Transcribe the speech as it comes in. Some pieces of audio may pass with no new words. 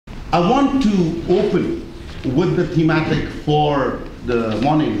I want to open with the thematic for the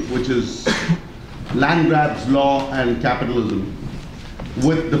morning, which is land grabs, law, and capitalism,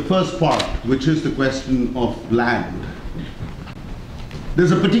 with the first part, which is the question of land.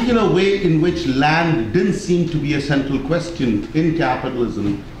 There's a particular way in which land didn't seem to be a central question in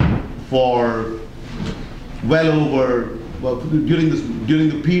capitalism for during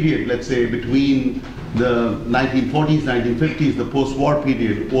the period, let's say, between the 1940s, 1950s, the post-war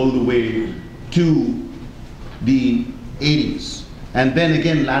period, all the way to the 80s. And then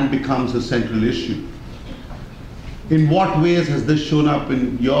again, land becomes a central issue. In what ways has this shown up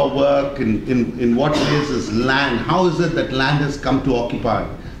in your work? In what ways is land, how is it that land has come to occupy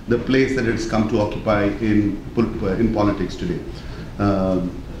the place that it's come to occupy in politics today?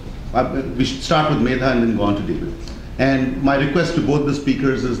 We should start with Medha and then go on to David. And my request to both the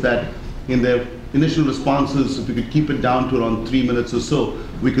speakers is that in their initial responses, if we could keep it down to around 3 minutes or so,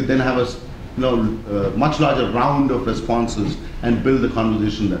 we could then have a much larger round of responses and build the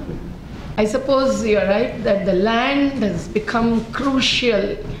conversation that way. I suppose you're right that the land has become a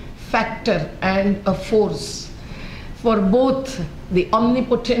crucial factor and a force for both the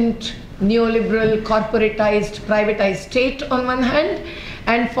omnipotent, neoliberal, corporatized, privatized state on one hand,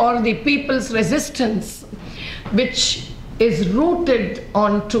 and for the people's resistance, which is rooted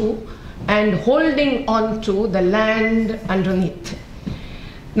onto and holding on to the land underneath.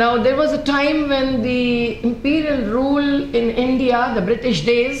 Now, there was a time when the imperial rule in India, the British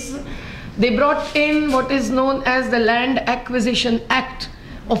days, they brought in what is known as the Land Acquisition Act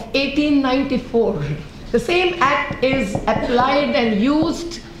of 1894. The same act is applied and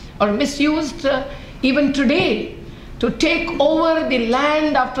used or misused even today to take over the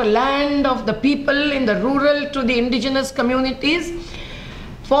land after land of the people in the rural to the indigenous communities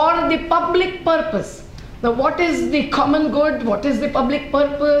for the public purpose. Now, what is the common good, what is the public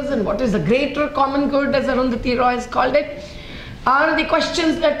purpose, and what is the greater common good, as Arundhati Roy has called it, are the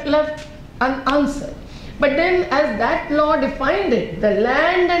questions that left unanswered. But then, as that law defined it, the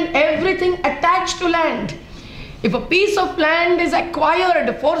land and everything attached to land, if a piece of land is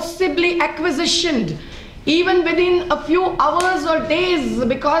acquired, forcibly acquisitioned, even within a few hours or days,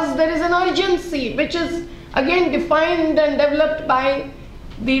 because there is an urgency, which is again defined and developed by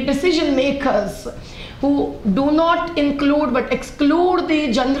the decision makers, who do not include but exclude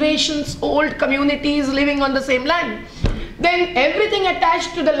the generations old communities living on the same land, then everything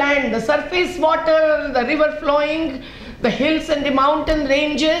attached to the land, the surface water, the river flowing, the hills and the mountain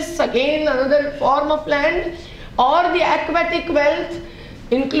ranges, again another form of land, or the aquatic wealth,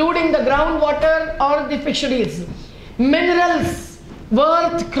 including the groundwater or the fisheries, minerals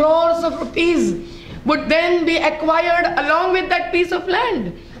worth crores of rupees would then be acquired along with that piece of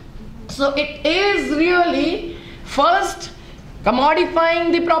land. So it is really first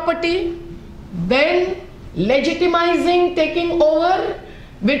commodifying the property, then legitimizing taking over,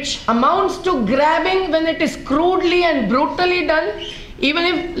 which amounts to grabbing when it is crudely and brutally done, even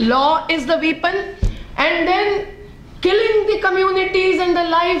if law is the weapon, and then killing the communities and the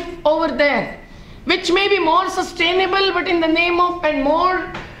life over there, which may be more sustainable but in the name of, and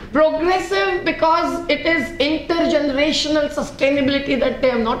more progressive because it is intergenerational sustainability that they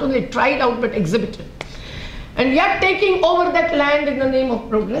have not only tried out but exhibited. And yet taking over that land in the name of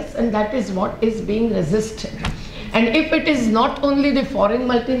progress, and that is what is being resisted. And if it is not only the foreign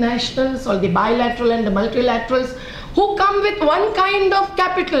multinationals or the bilateral and the multilaterals who come with one kind of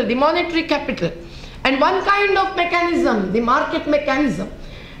capital, the monetary capital, and one kind of mechanism, the market mechanism,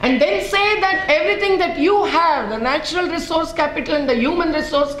 and then say that everything that you have, the natural resource capital and the human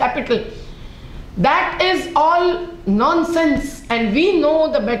resource capital, that is all nonsense and we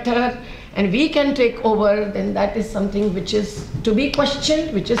know the better and we can take over, then that is something which is to be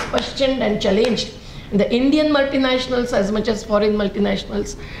questioned, which is questioned and challenged. And the Indian multinationals, as much as foreign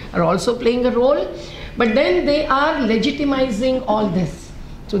multinationals, are also playing a role, but then they are legitimizing all this.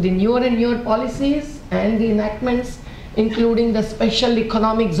 So the newer and newer policies and the enactments, including the Special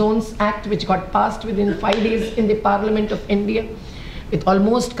Economic Zones Act, which got passed within 5 days in the Parliament of India, with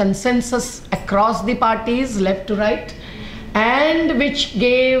almost consensus across the parties, left to right, and which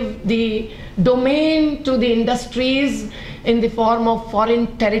gave the domain to the industries in the form of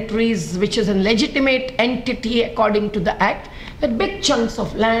foreign territories, which is a legitimate entity according to the Act, that big chunks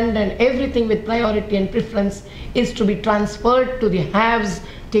of land and everything with priority and preference is to be transferred to the haves,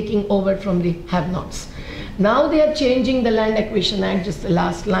 taking over from the have-nots. Now they are changing the Land Acquisition Act, just the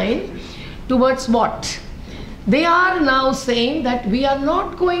last line, towards what? They are now saying that we are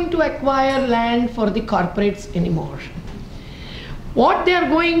not going to acquire land for the corporates anymore. What they are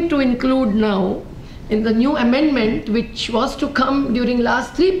going to include now in the new amendment, which was to come during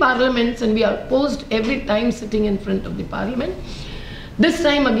last 3 parliaments, and we are opposed every time sitting in front of the parliament. This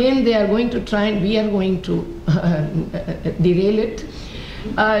time again they are going to try, and we are going to derail it.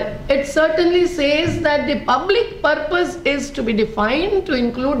 It certainly says that the public purpose is to be defined to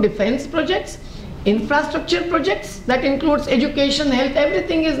include defense projects, infrastructure projects, that includes education, health,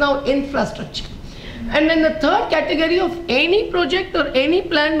 everything is now infrastructure. And then the third category of any project or any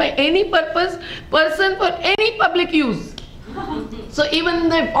plan by any person for any public use. So even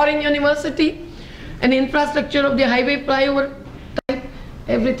the foreign university and infrastructure of the highway flyover type,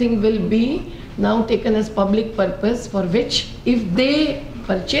 everything will be now taken as public purpose, for which if they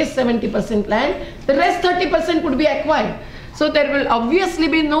purchase 70% land, the rest 30% would be acquired. So there will obviously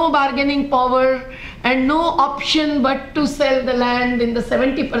be no bargaining power and no option but to sell the land in the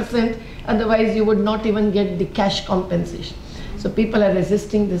 70%, otherwise you would not even get the cash compensation. So people are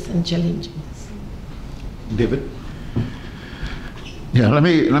resisting this and challenging this. David? Yeah, let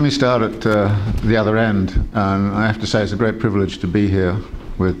me start at the other end. I have to say it's a great privilege to be here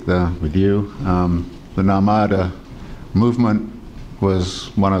with you. The Narmada movement was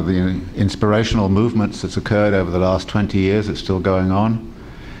one of the inspirational movements that's occurred over the last 20 years. It's still going on.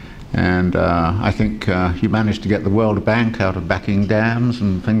 And I think you managed to get the World Bank out of backing dams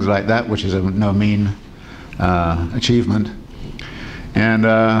and things like that, which is no mean achievement. And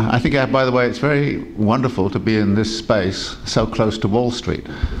I think, by the way, it's very wonderful to be in this space so close to Wall Street.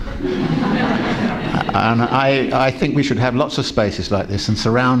 And I think we should have lots of spaces like this and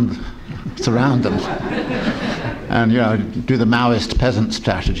surround them. And, you know, do the Maoist peasant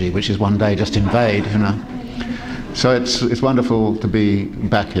strategy, which is one day just invade, you know. So it's wonderful to be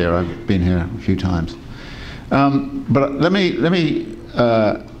back here. I've been here a few times. But let me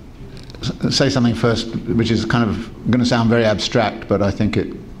say something first, which is kind of going to sound very abstract, but I think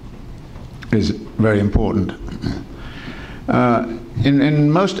it is very important.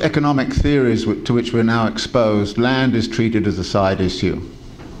 In most economic theories to which we're now exposed, land is treated as a side issue.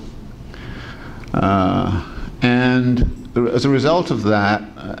 And as a result of that,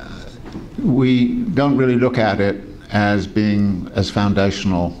 we don't really look at it as being as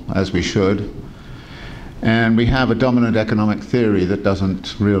foundational as we should. And we have a dominant economic theory that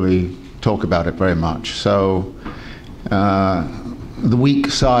doesn't really talk about it very much. So the weak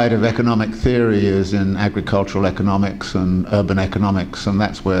side of economic theory is in agricultural economics and urban economics, and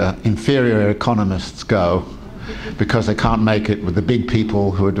that's where inferior economists go, because they can't make it with the big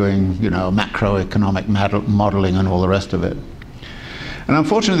people who are doing, you know, macroeconomic modeling and all the rest of it. And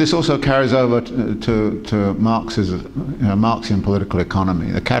unfortunately, this also carries over to Marx's, Marxian political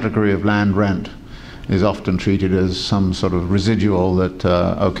economy. The category of land rent is often treated as some sort of residual that,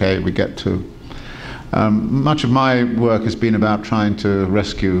 okay, we get to. Much of my work has been about trying to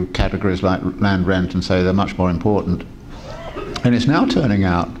rescue categories like land rent and say they're much more important. And it's now turning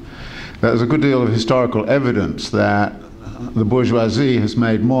out that there's a good deal of historical evidence that the bourgeoisie has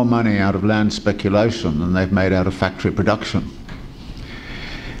made more money out of land speculation than they've made out of factory production.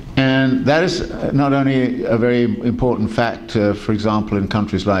 And that is not only a very important fact, for example, in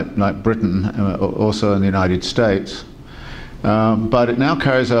countries like Britain, also in the United States, but it now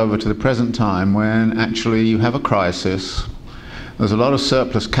carries over to the present time when actually you have a crisis, there's a lot of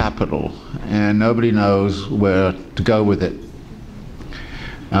surplus capital, and nobody knows where to go with it.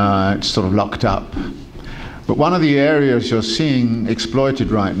 It's sort of locked up. But one of the areas you're seeing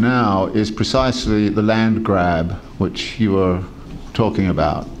exploited right now is precisely the land grab, which you were talking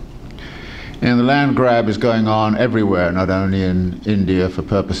about. And the land grab is going on everywhere, not only in India for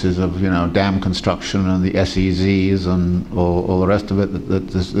purposes of, dam construction and the SEZs and all the rest of it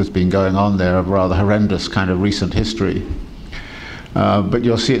that's been going on there, of rather horrendous kind of recent history. But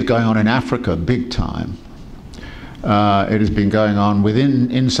you'll see it going on in Africa big time. It has been going on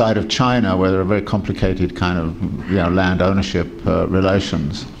inside of China, where there are very complicated kind of land ownership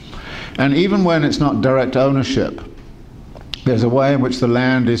relations. And even when it's not direct ownership, there's a way in which the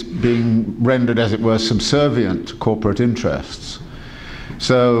land is being rendered, as it were, subservient to corporate interests.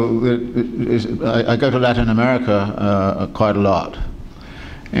 So I go to Latin America quite a lot.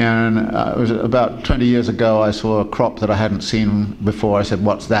 And it was about 20 years ago, I saw a crop that I hadn't seen before. I said,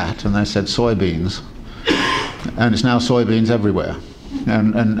 "What's that?" And they said, "Soybeans." And it's now soybeans everywhere.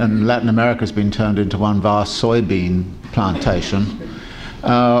 And Latin America has been turned into one vast soybean plantation,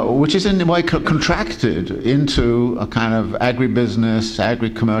 which is in a way contracted into a kind of agribusiness,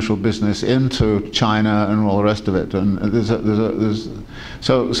 agri-commercial business into China and all the rest of it. And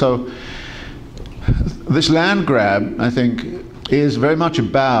so this land grab, I think, is very much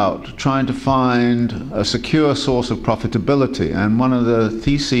about trying to find a secure source of profitability. And one of the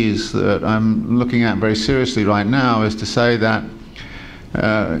theses that I'm looking at very seriously right now is to say that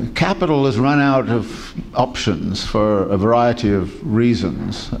capital has run out of options for a variety of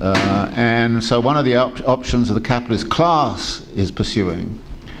reasons. And so one of the options that the capitalist class is pursuing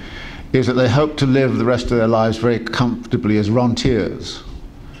is that they hope to live the rest of their lives very comfortably as rentiers.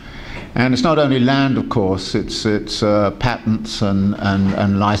 And it's not only land, of course, it's patents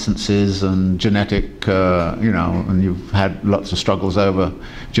and licenses and genetic, and you've had lots of struggles over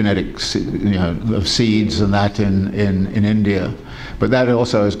genetics, of seeds and that in India. But that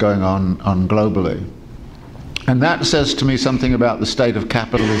also is going on globally. And that says to me something about the state of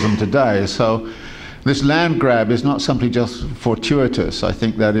capitalism today. So this land grab is not simply just fortuitous. I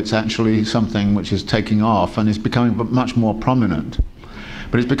think that it's actually something which is taking off and is becoming much more prominent.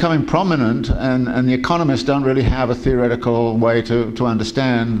 But it's becoming prominent, and the economists don't really have a theoretical way to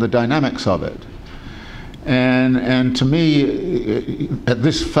understand the dynamics of it. And to me, at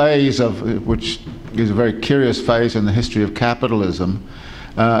this phase which is a very curious phase in the history of capitalism,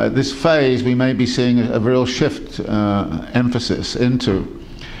 at this phase we may be seeing a real shift emphasis into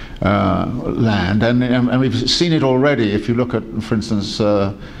land, and we've seen it already. If you look at, for instance,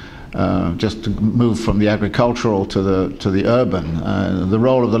 just to move from the agricultural to the urban, the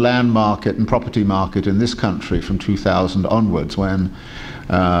role of the land market and property market in this country from 2000 onwards, when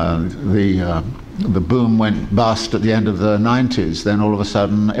the boom went bust at the end of the 90s, then all of a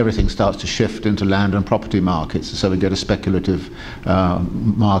sudden everything starts to shift into land and property markets, so we get a speculative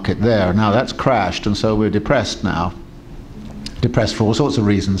market there. Now that's crashed, and so we're depressed now. Depressed for all sorts of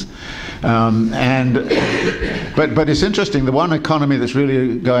reasons. But it's interesting, the one economy that's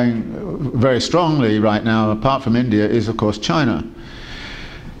really going very strongly right now, apart from India, is of course China.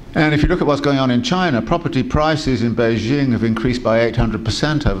 And if you look at what's going on in China, property prices in Beijing have increased by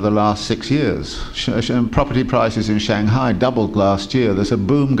 800% over the last 6 years. Property prices in Shanghai doubled last year. There's a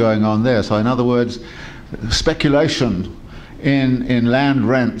boom going on there. So in other words, speculation in land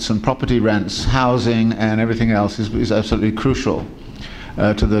rents and property rents, housing and everything else is absolutely crucial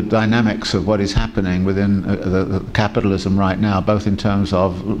to the dynamics of what is happening within the capitalism right now, both in terms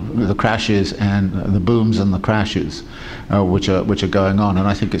of the crashes and the booms and the crashes which are going on. And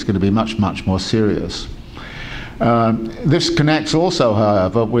I think it's going to be much, much more serious. This connects also,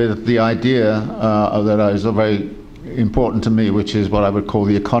 however, with the idea that is very important to me, which is what I would call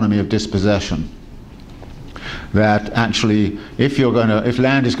the economy of dispossession. That actually, if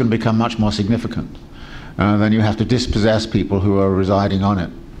land is going to become much more significant, then you have to dispossess people who are residing on it.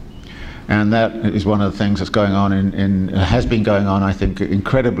 And that is one of the things that's going on has been going on, I think,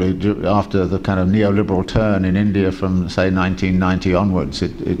 incredibly after the kind of neoliberal turn in India from, say, 1990 onwards.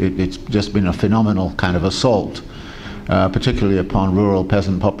 It's just been a phenomenal kind of assault, particularly upon rural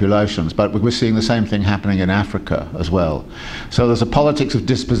peasant populations. But we're seeing the same thing happening in Africa as well. So there's a politics of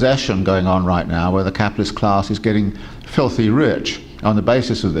dispossession going on right now, where the capitalist class is getting filthy rich on the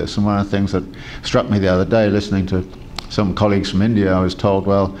basis of this. And one of the things that struck me the other day, listening to some colleagues from India, I was told,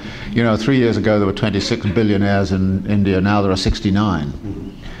 well, 3 years ago there were 26 billionaires in India, now there are 69.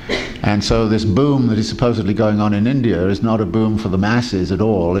 And so this boom that is supposedly going on in India is not a boom for the masses at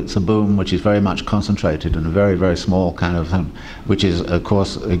all. It's a boom which is very much concentrated in a very, very small kind of thing, which is, of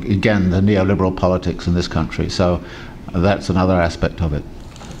course, again, the neoliberal politics in this country. So that's another aspect of it.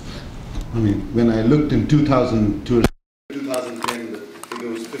 I mean, when I looked in 2010, the figure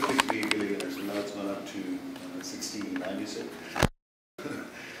was 53 billionaires, and now it's gone up to 1696.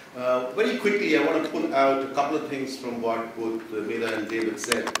 Very quickly, I want to pull out a couple of things from what both Medha and David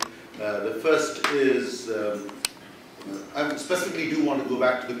said. The first is, I specifically do want to go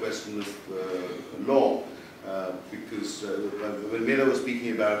back to the question of law, because when Medha was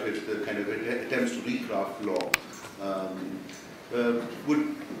speaking about it, the kind of attempts to recraft law,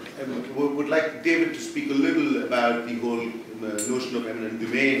 would like David to speak a little about the whole notion of eminent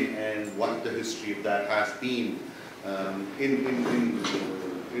domain and what the history of that has been in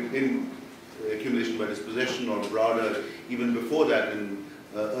accumulation by dispossession, or broader, even before that, in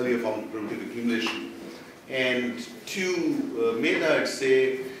earlier form of primitive accumulation. And to Medha, I'd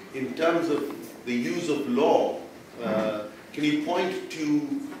say, in terms of the use of law, can you point to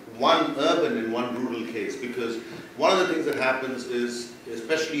one urban and one rural case? Because one of the things that happens is,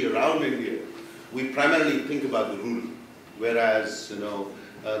 especially around India, we primarily think about the rural, whereas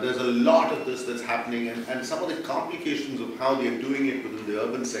there's a lot of this that's happening, and some of the complications of how they're doing it within the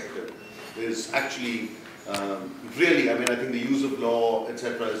urban sector is actually really, I think the use of law,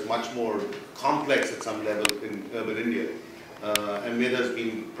 etc., is much more complex at some level in urban India. and Medha has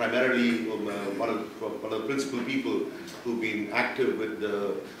been primarily one of the principal people who've been active with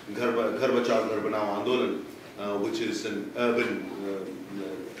the Ghar Bachao Andolan, which is an urban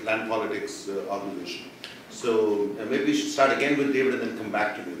land politics organization. So maybe we should start again with David and then come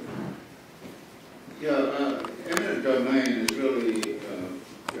back to Medha. Yeah, eminent domain is really,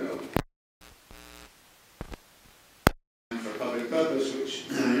 for public purpose, which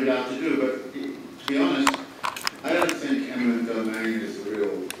you're allowed to do, but to be honest, I don't think eminent domain is the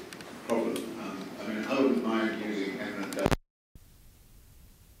real problem. I mean, I wouldn't mind using eminent domain.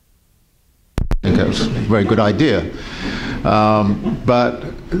 I think that's a very good idea. But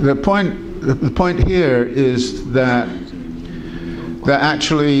the point here is that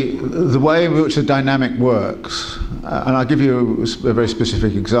actually the way in which the dynamic works, and I'll give you a very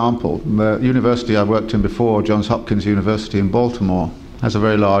specific example. The university I worked in before, Johns Hopkins University in Baltimore, has a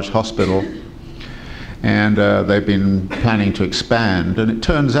very large hospital, and they've been planning to expand, and it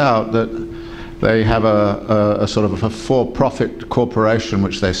turns out that they have a sort of a for-profit corporation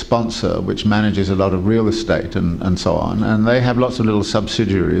which they sponsor, which manages a lot of real estate and so on, and they have lots of little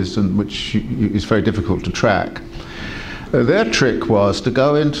subsidiaries, and which is very difficult to track. Their trick was to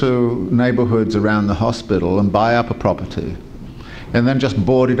go into neighborhoods around the hospital and buy up a property and then just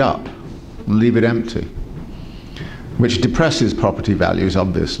board it up and leave it empty, which depresses property values,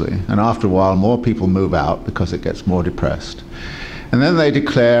 obviously, and after a while more people move out because it gets more depressed. And then they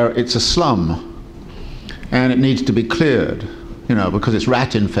declare it's a slum and it needs to be cleared, you know, because it's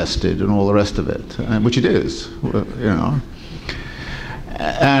rat infested and all the rest of it, which it is, you know.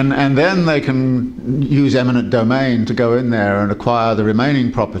 And then they can use eminent domain to go in there and acquire the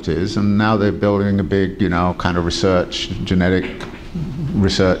remaining properties, and now they're building a big, you know, kind of research, genetic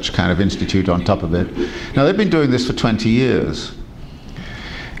research kind of institute on top of it. Now they've been doing this for 20 years.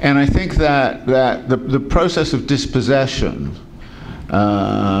 And I think that the process of dispossession,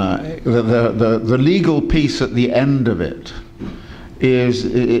 the legal piece at the end of it,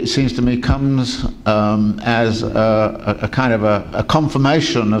 it seems to me, comes as a kind of a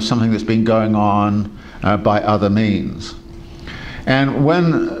confirmation of something that's been going on by other means. And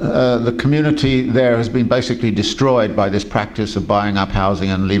when the community there has been basically destroyed by this practice of buying up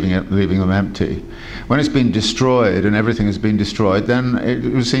housing and leaving them empty, when it's been destroyed and everything has been destroyed, then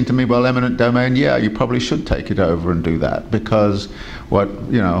it would seem to me, well, eminent domain, yeah, you probably should take it over and do that, because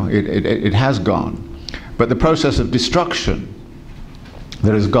it has gone. But the process of destruction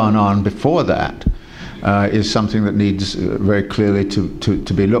that has gone on before that is something that needs very clearly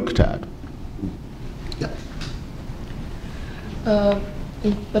to be looked at.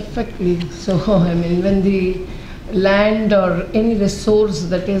 Perfectly. So, I mean, when the land or any resource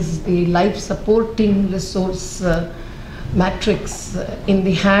that is the life-supporting resource matrix in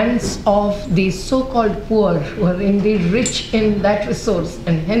the hands of the so-called poor, who are indeed rich in that resource,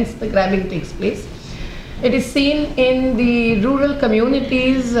 and hence the grabbing takes place, it is seen in the rural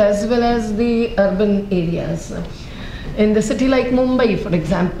communities as well as the urban areas. In the city like Mumbai, for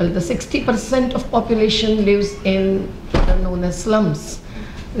example, the 60% of population lives in what are known as slums,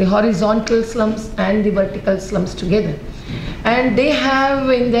 the horizontal slums and the vertical slums together. And they have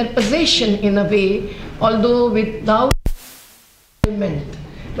in their possession, in a way, although without employment,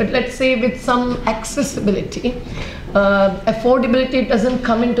 but let's say with some accessibility, affordability doesn't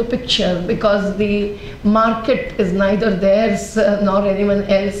come into picture, because the market is neither theirs nor anyone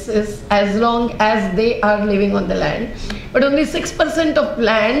else's, as long as they are living on the land. But only 6% of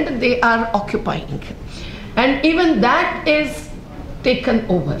land they are occupying, and even that is taken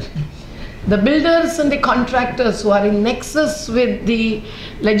over. The builders and the contractors who are in nexus with the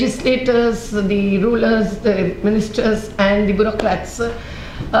legislators, the rulers, the ministers and the bureaucrats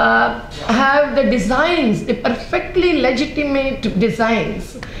have the designs, the perfectly legitimate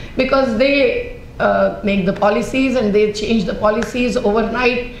designs, because they make the policies and they change the policies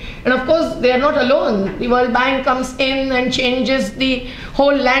overnight. And of course they are not alone. The World Bank comes in and changes the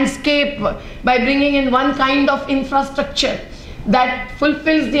whole landscape by bringing in one kind of infrastructure that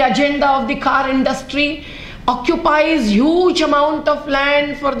fulfills the agenda of the car industry, occupies huge amount of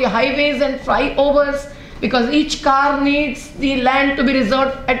land for the highways and flyovers, because each car needs the land to be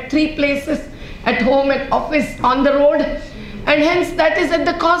reserved at 3 places, at home, at office, on the road. And hence that is at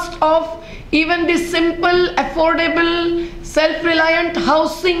the cost of even the simple, affordable, self-reliant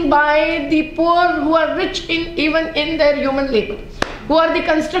housing by the poor who are rich even in their human labor, who are the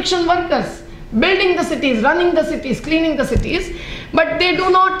construction workers, building the cities, running the cities, cleaning the cities, but they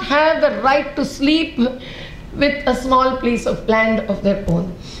do not have the right to sleep with a small piece of land of their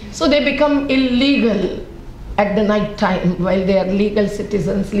own. So they become illegal at the night time, while they are legal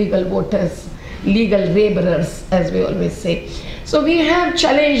citizens, legal voters, legal laborers, as we always say. So we have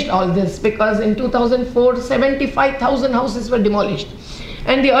challenged all this, because in 2004, 75,000 houses were demolished.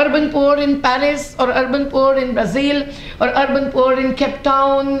 And the urban poor in Paris, or urban poor in Brazil, or urban poor in Cape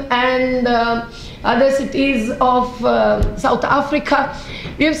Town and other cities of South Africa,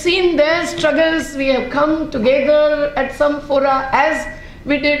 we have seen their struggles. We have come together at some fora, as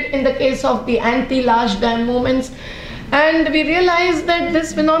we did in the case of the anti-large dam movements, and we realized that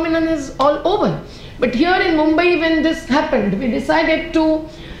this phenomenon is all over. But here in Mumbai, when this happened, we decided to,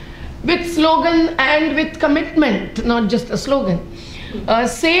 with slogan and with commitment, not just a slogan,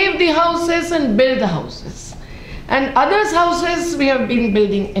 save the houses and build the houses. And others' houses we have been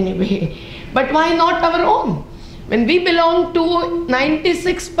building anyway. But why not our own? When we belong to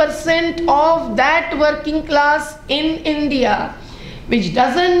 96% of that working class in India, which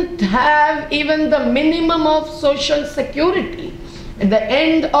doesn't have even the minimum of social security at the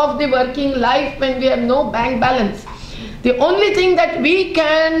end of the working life, when we have no bank balance, the only thing that we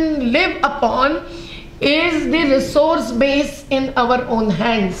can live upon is the resource base in our own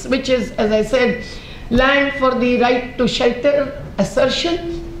hands, which is, as I said, land for the right to shelter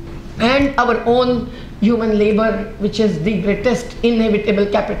assertion, and our own human labor, which is the greatest inevitable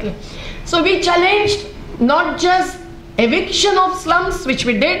capital. So we challenged not just eviction of slums, which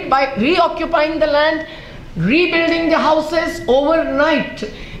we did by reoccupying the land, rebuilding the houses overnight.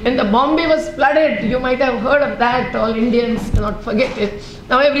 When the Bombay was flooded, you might have heard of that, all Indians cannot forget it.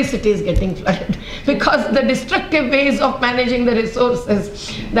 Now every city is getting flooded, because the destructive ways of managing the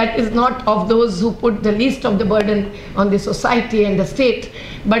resources, that is not of those who put the least of the burden on the society and the state,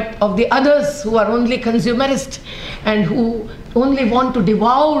 but of the others who are only consumerist and who only want to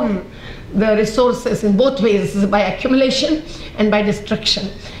devour the resources in both ways, by accumulation and by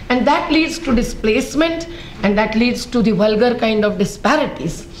destruction. And that leads to displacement, and that leads to the vulgar kind of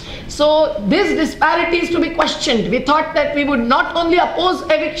disparities. So these disparities to be questioned. We thought that we would not only oppose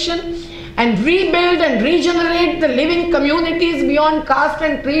eviction and rebuild and regenerate the living communities beyond caste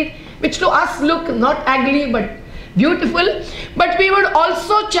and creed, which to us look not ugly but beautiful, but we would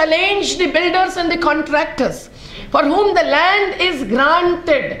also challenge the builders and the contractors for whom the land is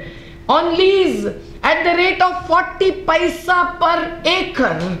granted on lease at the rate of 40 paisa per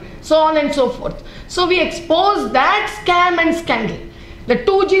acre, so on and so forth. So we expose that scam and scandal. The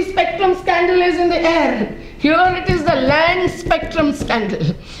 2G spectrum scandal is in the air. Here it is the land spectrum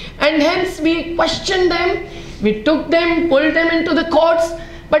scandal. And hence we questioned them, we took them, pulled them into the courts,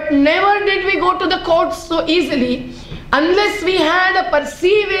 but never did we go to the courts so easily unless we had a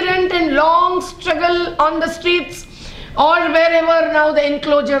perseverant and long struggle on the streets, or wherever now the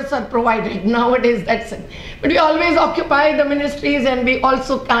enclosures are provided. Nowadays that's it. But we always occupy the ministries, and we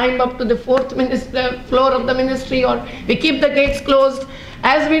also climb up to the fourth floor of the ministry, or we keep the gates closed,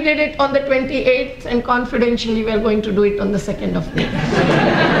 as we did it on the 28th, and confidentially we are going to do it on the 2nd of May.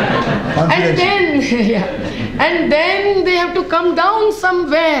 And then, and then they have to come down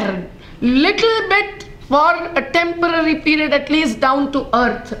somewhere, little bit for a temporary period, at least down to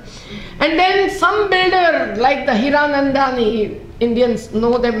earth. And then some builder like the Hiranandani, Indians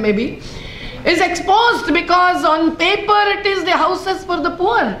know them maybe, is exposed because on paper it is the houses for the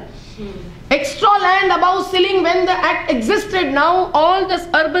poor. Extra land above ceiling when the act existed. Now all the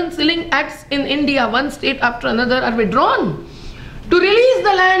urban ceiling acts in India, one state after another, are withdrawn. To release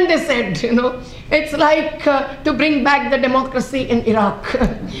the land, they said, you know. It's like to bring back the democracy in Iraq.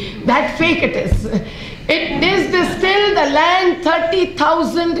 That fake it is. It is still the land,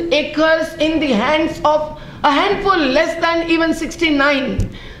 30,000 acres in the hands of a handful, less than even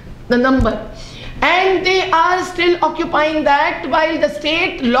 69, the number. And they are still occupying that, while the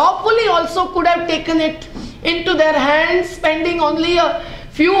state lawfully also could have taken it into their hands, spending only a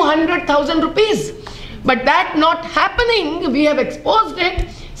few 100,000 rupees. But that not happening, we have exposed it,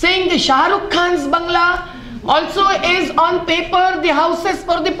 saying the Shah Rukh Khan's Bangla also is on paper the houses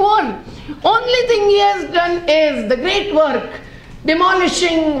for the poor. Only thing he has done is the great work,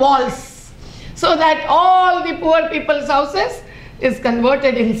 demolishing walls, so that all the poor people's houses is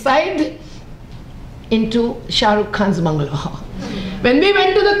converted inside into Shah Rukh Khan's bungalow. When we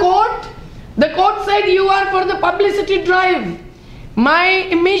went to the court said, you are for the publicity drive. My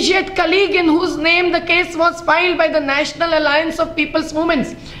immediate colleague, in whose name the case was filed by the National Alliance of People's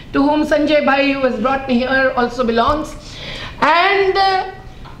Movements, to whom Sanjay Bhai, who has brought me here, also belongs. And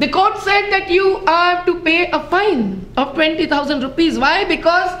the court said that you have to pay a fine of 20,000 rupees. Why?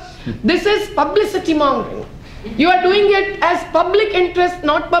 Because this is publicity mongering. You are doing it as public interest,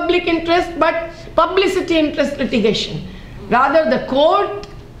 not public interest, but publicity interest litigation. Rather, the court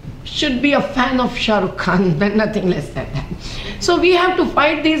should be a fan of Shah Rukh Khan, but nothing less than that. So we have to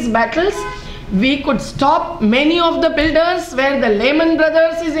fight these battles, we could stop many of the builders. Where the Lehman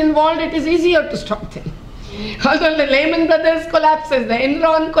Brothers is involved, it is easier to stop them. Although the Lehman Brothers collapses, the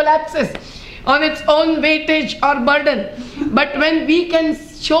Enron collapses on its own weightage or burden. But when we can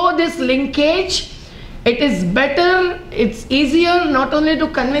show this linkage, it is better, it's easier not only to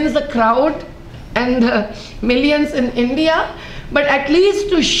convince the crowd and the millions in India, but at least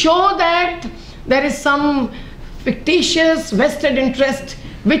to show that there is some fictitious vested interest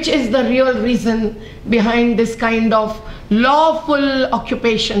which is the real reason behind this kind of lawful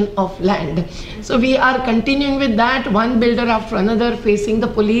occupation of land. So we are continuing with that, one builder after another facing the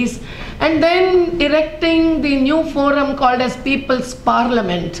police, and then erecting the new forum called as People's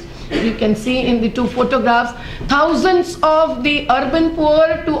Parliament. You can see in the two photographs, thousands of the urban poor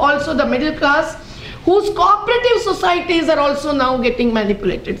to also the middle class, whose cooperative societies are also now getting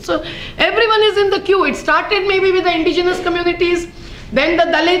manipulated. So everyone is in the queue. It started maybe with the indigenous communities, then the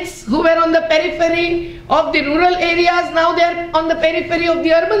Dalits who were on the periphery of the rural areas, now they are on the periphery of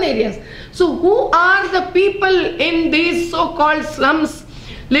the urban areas. So who are the people in these so-called slums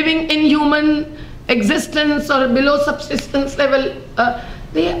living in human existence or below subsistence level?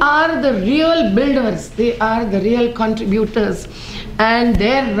 They are the real builders, they are the real contributors, and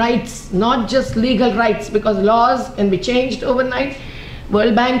their rights, not just legal rights, because laws can be changed overnight.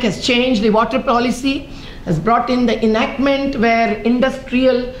 World Bank has changed the water policy, has brought in the enactment where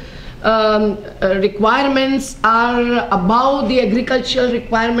industrial requirements are above the agricultural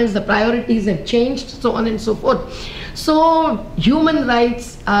requirements, the priorities have changed, so on and so forth. So human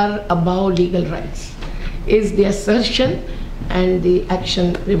rights are above legal rights, is the assertion, and the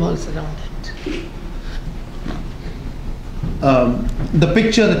action revolves around that. The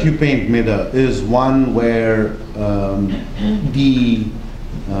picture that you paint, Medha, is one where the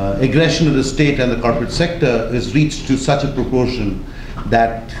aggression of the state and the corporate sector is reached to such a proportion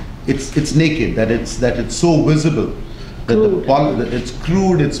that it's naked, that it's so visible, that it's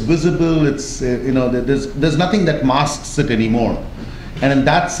crude, it's visible, it's there's nothing that masks it anymore, and in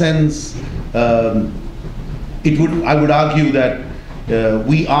that sense, I would argue that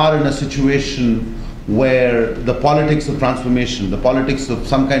we are in a situation where the politics of transformation, the politics of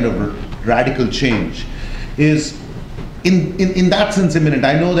some kind of radical change, is in that sense imminent.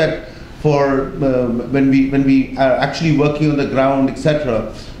 I know that for when we are actually working on the ground,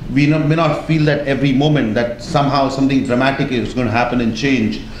 etc., we may not feel that every moment that somehow something dramatic is going to happen and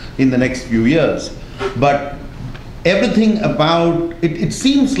change in the next few years. But everything about it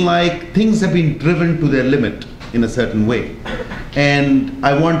seems like things have been driven to their limit in a certain way. And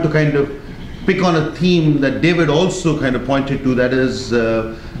I want to kind of pick on a theme that David also kind of pointed to, that is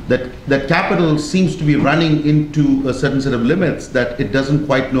that capital seems to be running into a certain set of limits that it doesn't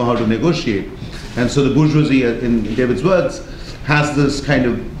quite know how to negotiate. And so the bourgeoisie, in David's words, has this kind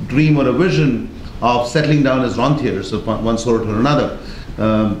of dream or a vision of settling down as rentiers of one sort or another.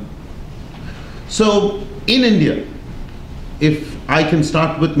 So in India, if I can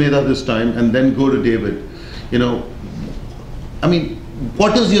start with Medha this time and then go to David, I mean,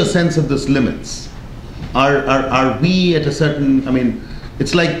 what is your sense of these limits? Are we at a certain,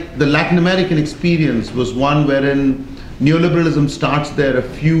 it's like the Latin American experience was one wherein neoliberalism starts there a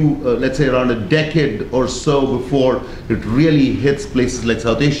few, let's say around a decade or so before it really hits places like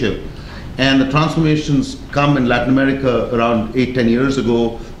South Asia. And the transformations come in Latin America around 8-10 years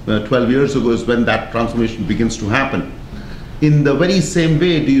ago, 12 years ago is when that transformation begins to happen. In the very same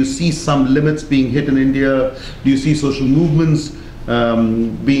way, do you see some limits being hit in India? Do you see social movements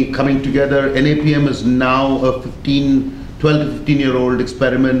coming together? NAPM is now a 12 to 15-year-old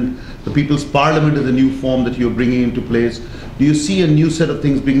experiment. The People's Parliament is a new form that you're bringing into place. Do you see a new set of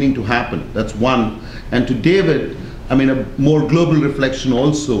things beginning to happen? That's one. And to David, a more global reflection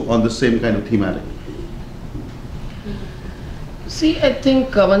also on the same kind of thematic. See, I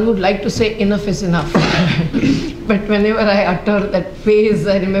think one would like to say enough is enough. But whenever I utter that phrase,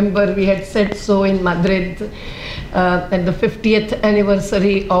 I remember we had said so in Madrid at the 50th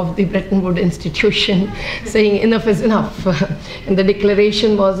anniversary of the Bretton Woods institution, saying enough is enough. And the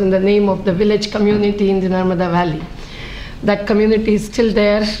declaration was in the name of the village community in the Narmada Valley. That community is still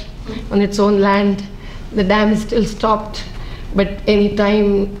there on its own land. The dam is still stopped, but any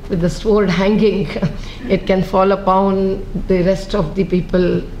time with the sword hanging, it can fall upon the rest of the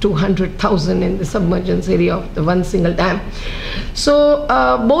people, 200,000 in the submergence area of the one single dam. So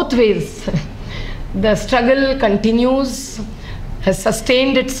both ways, the struggle continues, has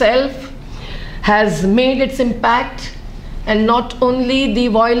sustained itself, has made its impact, and not only the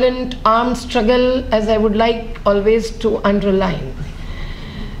violent armed struggle, as I would like always to underline,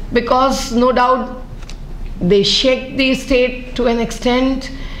 because no doubt they shake the state to an extent,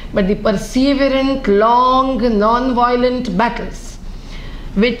 but the perseverant, long, non-violent battles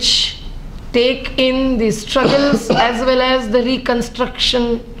which take in the struggles as well as the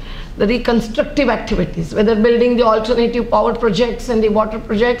reconstruction, the reconstructive activities, whether building the alternative power projects and the water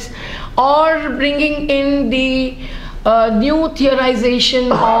projects, or bringing in the new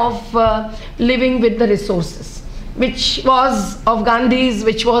theorization of living with the resources, which was of Gandhi's,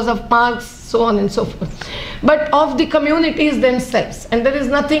 which was of Marx, so on and so forth, but of the communities themselves. And there is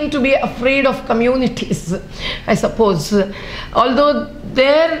nothing to be afraid of communities, I suppose, although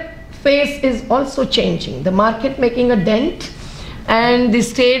their face is also changing, the market making a dent, and the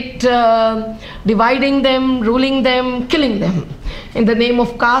state dividing them, ruling them, killing them. In the name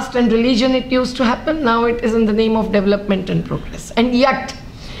of caste and religion it used to happen, now it is in the name of development and progress. And yet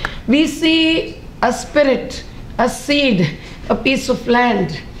we see a spirit, a seed, a piece of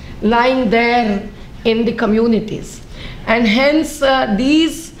land lying there in the communities. And hence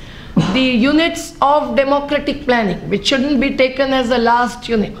the units of democratic planning, which shouldn't be taken as the last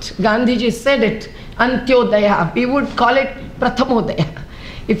unit. Gandhiji said it, Antyodaya. We would call it Prathamodaya.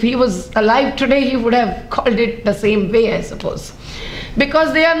 If he was alive today, he would have called it the same way, I suppose.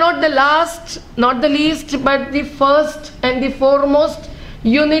 Because they are not the last, not the least, but the first and the foremost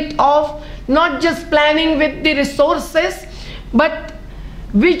unit of not just planning with the resources, but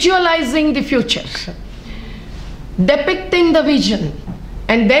visualizing the future, depicting the vision,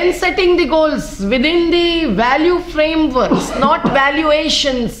 and then setting the goals within the value frameworks, not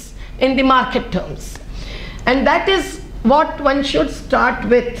valuations in the market terms. And that is what one should start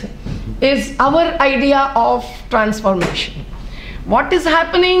with, is our idea of transformation. What is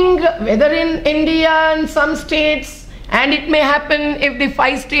happening, whether in India and some states, and it may happen if the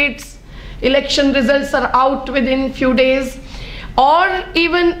 5 states election results are out within few days, or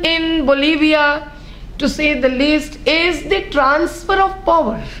even in Bolivia, to say the least, is the transfer of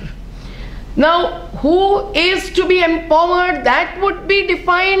power. Now, who is to be empowered? That would be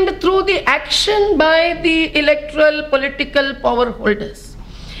defined through the action by the electoral political power holders.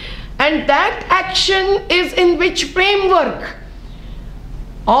 And that action is in which framework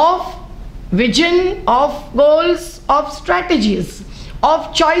of vision, of goals, of strategies,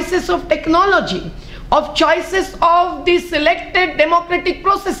 of choices of technology, of choices of the selected democratic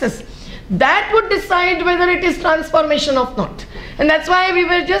processes. That would decide whether it is transformation or not. And that's why we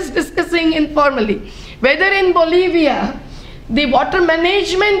were just discussing informally, whether in Bolivia the water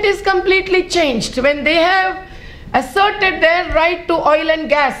management is completely changed when they have asserted their right to oil and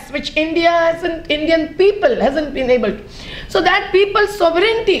gas, which Indian people hasn't been able to. So that people's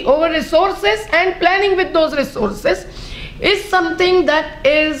sovereignty over resources and planning with those resources is something that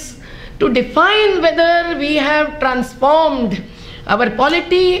is to define whether we have transformed our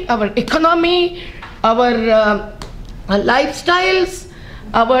polity, our economy, our lifestyles,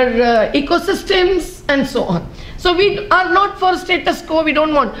 our ecosystems, and so on. So we are not for status quo, we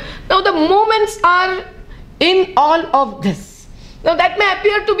don't want. Now the movements are in all of this. Now that may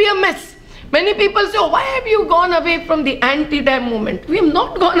appear to be a mess. Many people say, oh, why have you gone away from the anti-dam movement? We have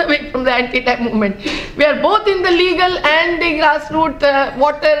not gone away from the anti-dam movement. We are both in the legal and the grassroots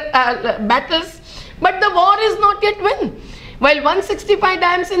water battles, but the war is not yet won. While 165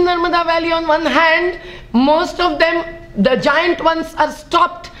 dams in Narmada Valley on one hand, most of them, the giant ones, are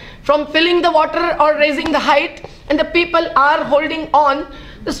stopped from filling the water or raising the height, and the people are holding on.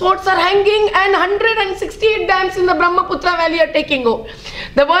 The swords are hanging, and 168 dams in the Brahmaputra Valley are taking over.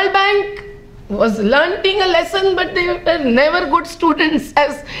 The World Bank was learning a lesson, but they were never good students,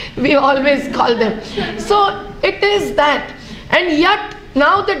 as we always call them. So it is that. And yet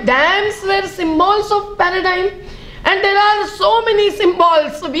now the dams were symbols of paradigm. And there are so many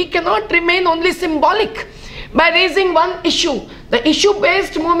symbols, so we cannot remain only symbolic by raising one issue. The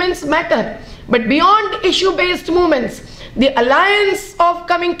issue-based movements matter, but beyond issue-based movements, the alliance of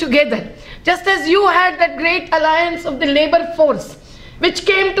coming together, just as you had that great alliance of the labor force, which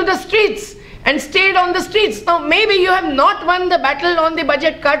came to the streets and stayed on the streets. Now maybe you have not won the battle on the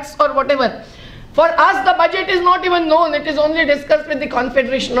budget cuts or whatever. For us, the budget is not even known. It is only discussed with the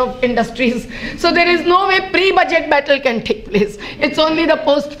Confederation of Industries. So there is no way pre-budget battle can take place. It's only the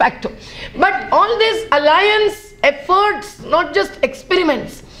post facto. But all these alliance efforts, not just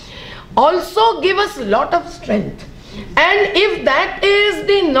experiments, also give us a lot of strength. And if that is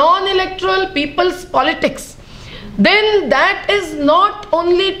the non-electoral people's politics, then that is not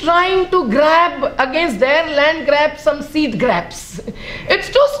only trying to grab against their land grab some seed grabs. It's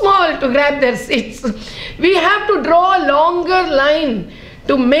too small to grab their seeds. We have to draw a longer line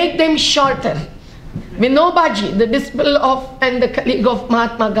to make them shorter. Vinobaji, the disciple of and the colleague of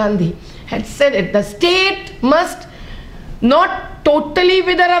Mahatma Gandhi, had said it. The state must Not totally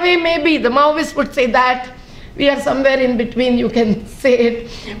wither away, maybe. The Maoists would say that. We are somewhere in between, you can say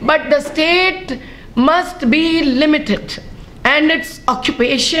it. But the state must be limited. And its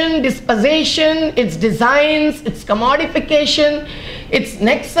occupation, dispossession, its designs, its commodification, its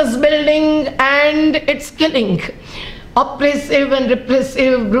nexus building, and its killing. Oppressive and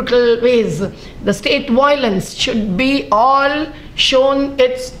repressive, brutal ways. The state violence should be all shown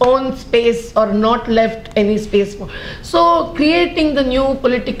its own space or not left any space for. So creating the new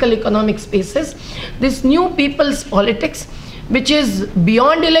political economic spaces, this new people's politics, which is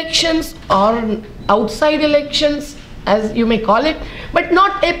beyond elections or outside elections, as you may call it, but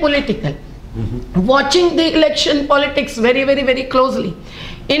not apolitical. Watching the election politics very, very, very closely.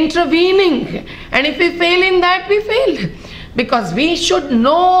 Intervening, and if we fail in that, we failed, because we should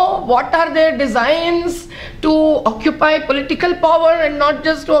know what are their designs to occupy political power and not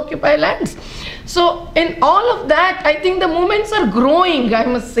just to occupy lands. So in all of that, I think the movements are growing, I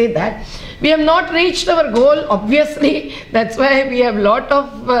must say that. We have not reached our goal, obviously. That's why we have a lot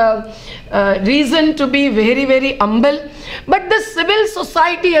of reason to be very, very humble. But the civil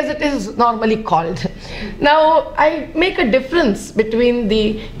society, as it is normally called. Now, I make a difference between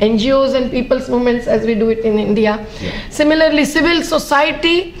the NGOs and people's movements as we do it in India. Yeah. Similarly, civil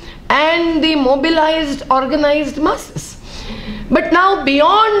society and the mobilized, organized masses. But now,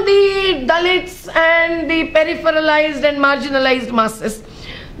 beyond the Dalits and the peripheralized and marginalized masses,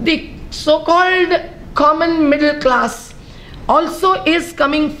 the so-called common middle class also is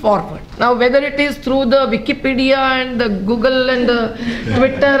coming forward. Now, whether it is through the Wikipedia and the Google and the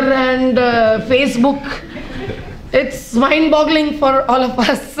Twitter and Facebook, it's mind-boggling for all of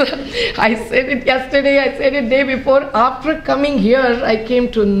us. I said it yesterday, I said it day before. After coming here, I came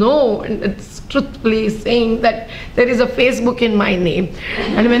to know, and it's truthfully saying that there is a Facebook in my name.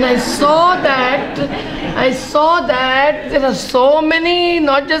 And when I saw that there are so many,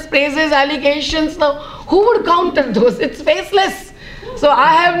 not just praises, allegations. Now, who would counter those? It's faceless. So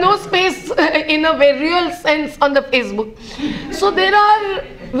I have no space in a very real sense on the Facebook. So there are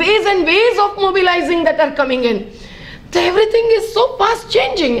ways and ways of mobilizing that are coming in. So everything is so fast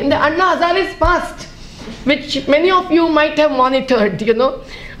changing. In the Anna Hazare's past, which many of you might have monitored, you know.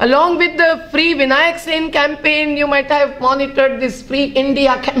 Along with the Free Vinayak Sen campaign, you might have monitored this Free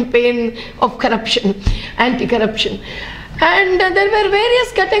India campaign of corruption, anti-corruption. And there were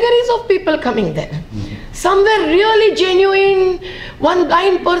various categories of people coming there. Some were really genuine. One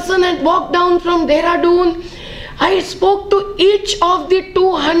blind person had walked down from Dehradun. I spoke to each of the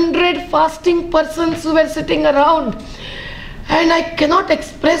 200 fasting persons who were sitting around. And I cannot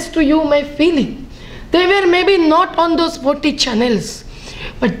express to you my feeling. They were maybe not on those 40 channels,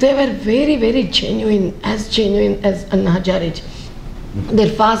 but they were very, very genuine as Anna Hazare. Their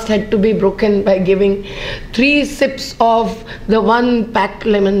fast had to be broken by giving 3 sips of the 1 packed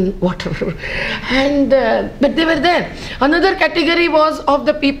lemon water. And but they were there. Another category was of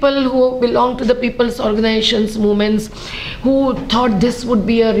the people who belonged to the people's organizations, movements, who thought this would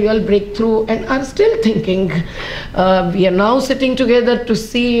be a real breakthrough and are still thinking. We are now sitting together to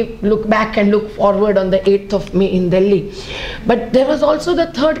see, look back and look forward on the 8th of May in Delhi. But there was also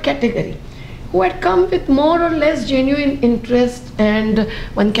the third category, who had come with more or less genuine interest, and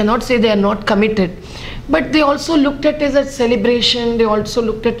one cannot say they are not committed, but they also looked at it as a celebration, they also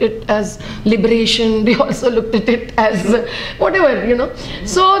looked at it as liberation, they also looked at it as whatever, you know.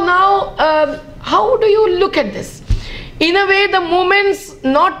 So now, how do you look at this? In a way, the movements,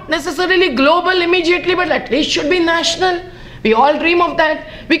 not necessarily global immediately, but at least should be national. We all dream of that.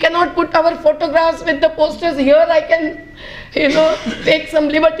 We cannot put our photographs with the posters here. I can, you know, take some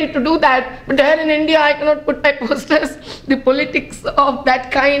liberty to do that. But here in India, I cannot put my posters. The politics of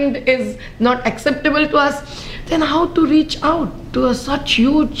that kind is not acceptable to us. Then how to reach out to a such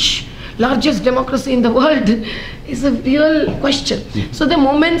huge, largest democracy in the world is a real question. So the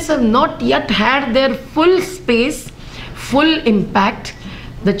movements have not yet had their full space, full impact.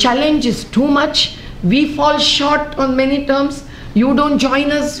 The challenge is too much. We fall short on many terms. You don't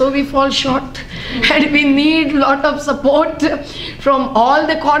join us, so we fall short. And we need a lot of support from all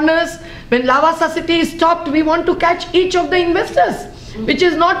the corners. When Lavasa city stopped, we want to catch each of the investors, which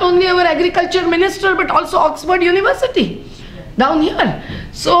is not only our agriculture minister, but also Oxford University down here.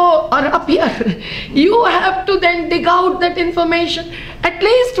 So, or up here. You have to then dig out that information. At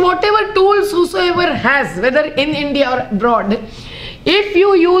least whatever tools whosoever has, whether in India or abroad, if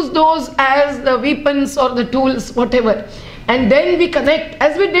you use those as the weapons or the tools, whatever, and then we connect,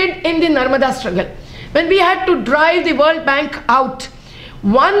 as we did in the Narmada struggle, when we had to drive the World Bank out,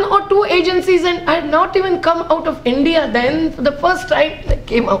 1 or 2 agencies, and I had not even come out of India then, for the first time they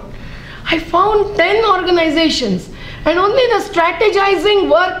came out. I found 10 organizations, And only the strategizing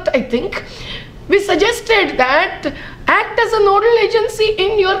worked, I think. We suggested that act as a nodal agency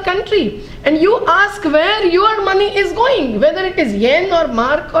in your country and you ask where your money is going, whether it is yen or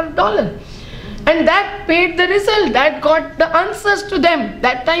mark or dollar. And that paid the result, that got the answers to them.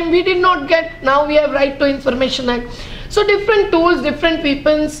 That time we did not get, now we have Right to Information Act. So different tools, different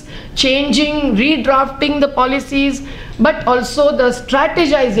weapons, changing, redrafting the policies, but also the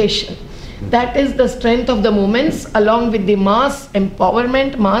strategization. That is the strength of the movements, along with the mass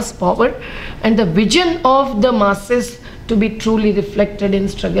empowerment, mass power, and the vision of the masses to be truly reflected in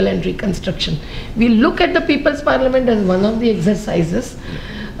struggle and reconstruction. We look at the People's Parliament as one of the exercises.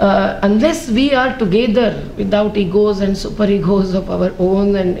 Unless we are together without egos and super egos of our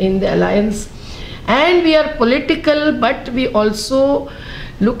own and in the alliance, and we are political, but we also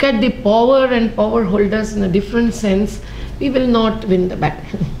look at the power and power holders in a different sense, we will not win the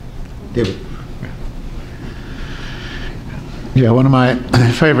battle. David. Yeah, one of my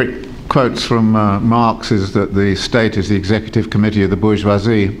favorite quotes from Marx is that the state is the executive committee of the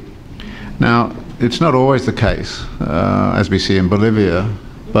bourgeoisie. Now, it's not always the case, as we see in Bolivia,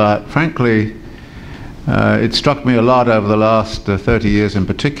 but frankly, it struck me a lot over the last 30 years in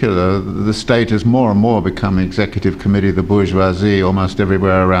particular. The state has more and more become the executive committee of the bourgeoisie almost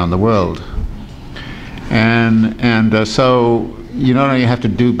everywhere around the world. And so you not only have to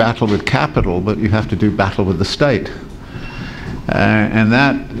do battle with capital, but you have to do battle with the state.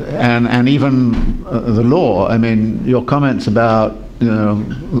 And even the law. I mean, your comments about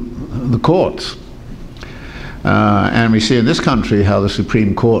the courts. And we see in this country how the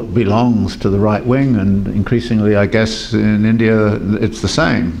Supreme Court belongs to the right wing, and increasingly, I guess, in India it's the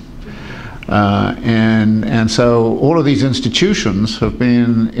same. And so all of these institutions have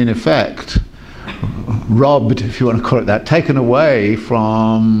been, in effect, robbed, if you want to call it that, taken away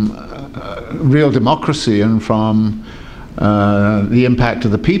from real democracy and from the impact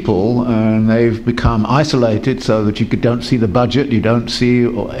of the people, and they've become isolated so that you don't see the budget, you don't see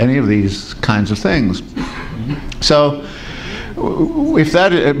any of these kinds of things. So, if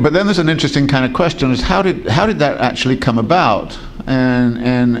that, but then there's an interesting kind of question: is how did that actually come about,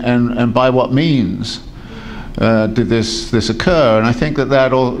 and by what means did this occur? And I think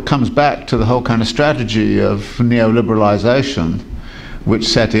that all comes back to the whole kind of strategy of neoliberalization, which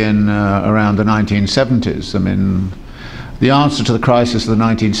set in around the 1970s. I mean, the answer to the crisis of the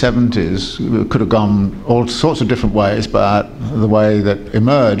 1970s could have gone all sorts of different ways, but the way that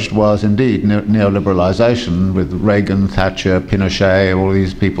emerged was indeed neoliberalization, with Reagan, Thatcher, Pinochet, all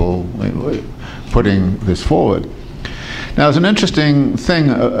these people putting this forward. Now, there's an interesting thing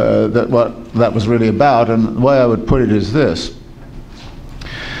what that was really about, and the way I would put it is this: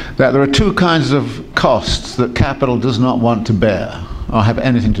 that there are two kinds of costs that capital does not want to bear or have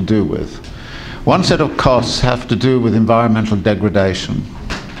anything to do with. One set of costs have to do with environmental degradation.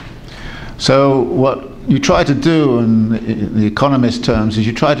 So what you try to do in the economist terms is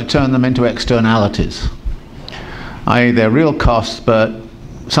you try to turn them into externalities, i.e. they're real costs, but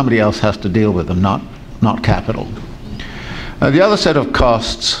somebody else has to deal with them, not capital. The other set of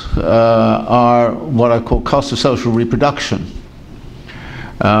costs are what I call costs of social reproduction,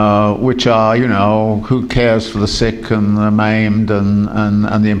 which are, who cares for the sick and the maimed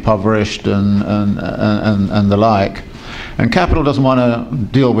and the impoverished and the like. And capital doesn't want to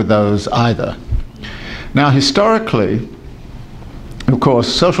deal with those either. Now, historically, of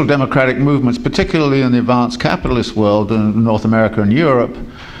course, social democratic movements, particularly in the advanced capitalist world in North America and Europe,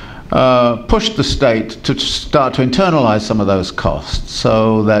 pushed the state to start to internalize some of those costs,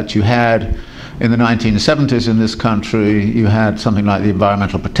 so that you had, in the 1970s in this country, you had something like the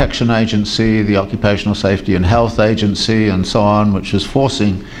Environmental Protection Agency, the Occupational Safety and Health Agency, and so on, which was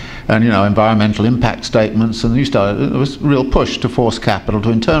forcing, environmental impact statements, and there was a real push to force capital to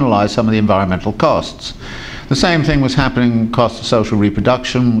internalize some of the environmental costs. The same thing was happening, costs of social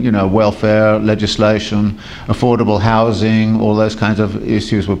reproduction, welfare legislation, affordable housing, all those kinds of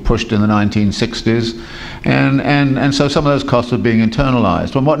issues were pushed in the 1960s. And so some of those costs were being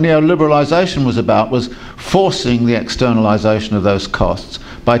internalized. And what neoliberalization was about was forcing the externalization of those costs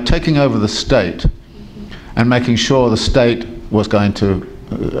by taking over the state and making sure the state was going to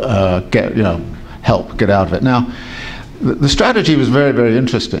help get out of it. Now, the strategy was very, very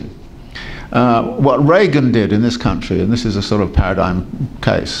interesting. What Reagan did in this country, and this is a sort of paradigm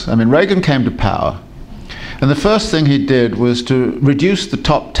case, I mean, Reagan came to power, and the first thing he did was to reduce the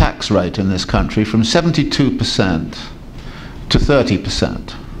top tax rate in this country from 72% to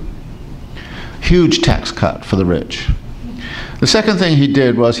 30%. Huge tax cut for the rich. The second thing he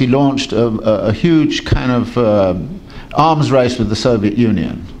did was he launched a huge kind of arms race with the Soviet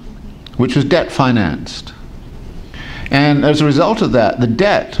Union, which was debt financed. And as a result of that, the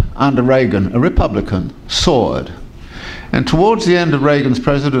debt under Reagan, a Republican, soared. And towards the end of Reagan's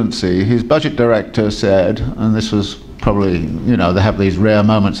presidency, his budget director said, and this was probably, you know, they have these rare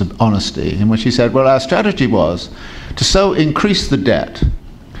moments of honesty, in which he said, well, our strategy was to so increase the debt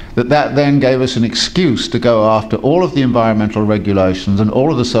that then gave us an excuse to go after all of the environmental regulations and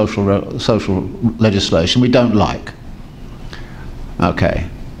all of the social legislation we don't like. Okay.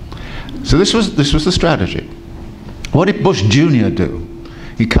 So this was the strategy. What did Bush Jr. do?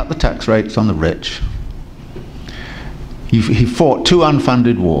 He cut the tax rates on the rich. He fought 2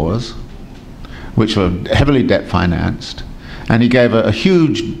 unfunded wars, which were heavily debt financed, and he gave a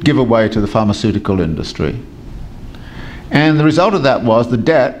huge giveaway to the pharmaceutical industry. And the result of that was the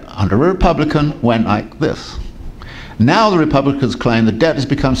debt, under a Republican, went like this. Now the Republicans claim the debt has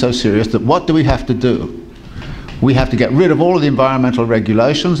become so serious that what do we have to do? We have to get rid of all of the environmental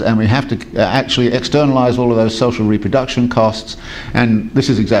regulations, and we have to actually externalize all of those social reproduction costs. And this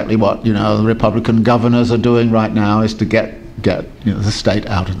is exactly what, you know, the Republican governors are doing right now, is to get you know, the state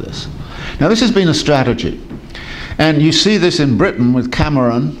out of this. Now this has been a strategy. And you see this in Britain with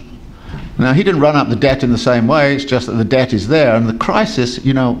Cameron. Now he didn't run up the debt in the same way, it's just that the debt is there. And the crisis,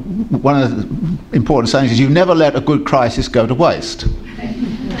 you know, one of the important sayings is you never let a good crisis go to waste.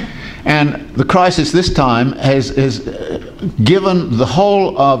 And the crisis this time has given the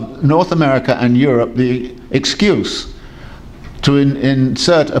whole of North America and Europe the excuse to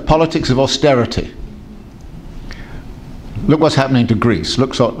insert a politics of austerity. Look what's happening to Greece.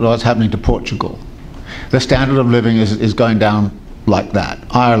 Look what's happening to Portugal. The standard of living is going down like that.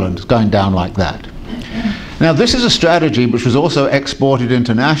 Ireland is going down like that. Now this is a strategy which was also exported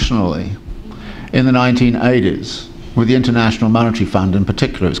internationally in the 1980s. With the International Monetary Fund in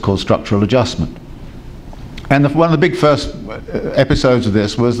particular. It's called structural adjustment. And one of the big first episodes of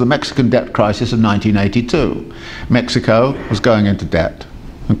this was the Mexican debt crisis of 1982. Mexico was going into debt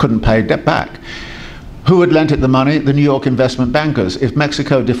and couldn't pay debt back. Who had lent it the money? The New York investment bankers. If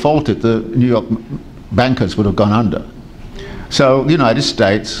Mexico defaulted, the New York bankers would have gone under. So the United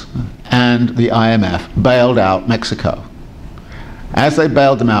States and the IMF bailed out Mexico. As they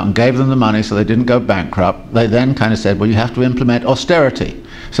bailed them out and gave them the money so they didn't go bankrupt, they then kind of said, well, you have to implement austerity.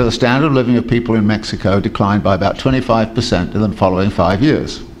 So the standard of living of people in Mexico declined by about 25% in the following 5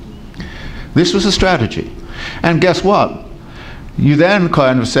 years. This was a strategy. And guess what? You then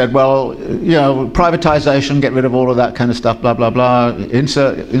kind of said, well, you know, privatization, get rid of all of that kind of stuff, blah, blah, blah,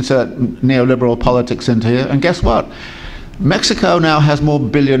 insert neoliberal politics into here. And guess what? Mexico now has more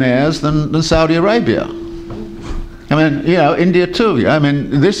billionaires than Saudi Arabia. I mean, you know, India too. I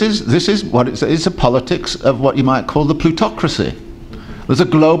mean, this is what it's a politics of what you might call the plutocracy. There's a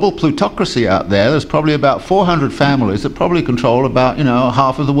global plutocracy out there. There's probably about 400 families that probably control about, you know,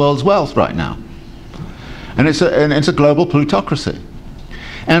 half of the world's wealth right now. And it's a global plutocracy.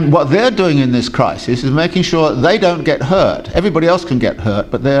 And what they're doing in this crisis is making sure they don't get hurt. Everybody else can get hurt,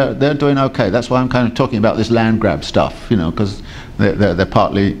 but they're doing okay. That's why I'm kind of talking about this land grab stuff, you know, because they're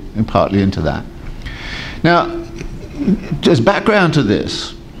partly into that. Now, as background to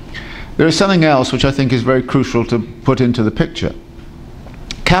this, there is something else which I think is very crucial to put into the picture.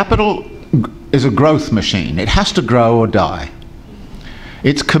 Capital is a growth machine. It has to grow or die.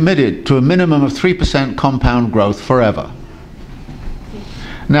 It's committed to a minimum of 3% compound growth forever.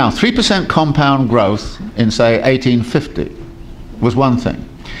 Now, 3% compound growth in, say, 1850 was one thing.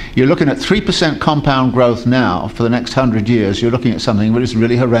 You're looking at 3% compound growth now for the next 100 years. You're looking at something that is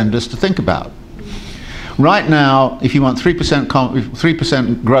really horrendous to think about. Right now, if you want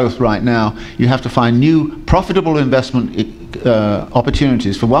 3% growth right now, you have to find new profitable investment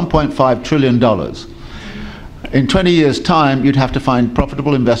opportunities for $1.5 trillion. In 20 years' time, you'd have to find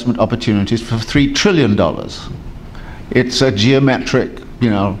profitable investment opportunities for $3 trillion. It's a geometric, you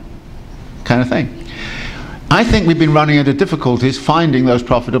know, kind of thing. I think we've been running into difficulties finding those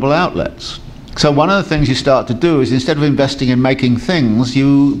profitable outlets. So one of the things you start to do is, instead of investing in making things,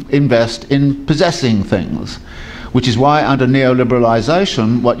 you invest in possessing things, which is why under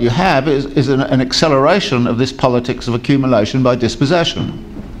neoliberalization what you have is an acceleration of this politics of accumulation by dispossession,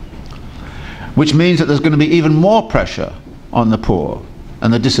 which means that there's going to be even more pressure on the poor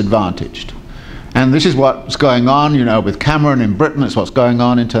and the disadvantaged. And this is what's going on, you know, with Cameron in Britain. It's what's going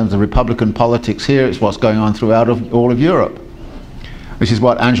on in terms of Republican politics here. It's what's going on throughout all of Europe. This is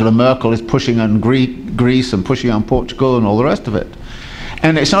what Angela Merkel is pushing on Greece and pushing on Portugal and all the rest of it.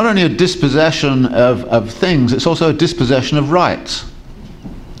 And it's not only a dispossession of things, it's also a dispossession of rights.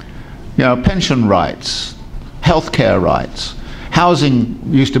 You know, pension rights, healthcare rights. Housing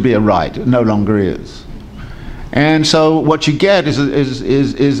used to be a right, it no longer is. And so what you get is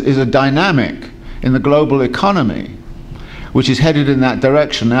a dynamic in the global economy which is headed in that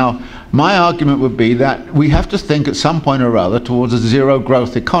direction. Now, my argument would be that we have to think at some point or other towards a zero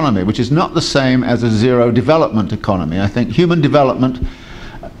growth economy, which is not the same as a zero development economy. I think human development,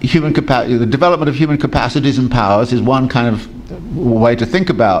 the development of human capacities and powers is one kind of way to think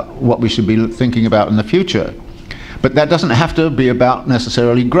about what we should be thinking about in the future. But that doesn't have to be about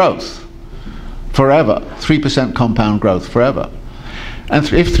necessarily growth forever, 3% compound growth forever. And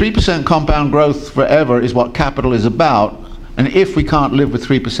if 3% compound growth forever is what capital is about, and if we can't live with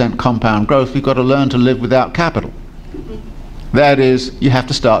 3% compound growth, we've got to learn to live without capital. That is, you have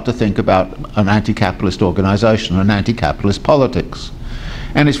to start to think about an anti-capitalist organization, an anti-capitalist politics.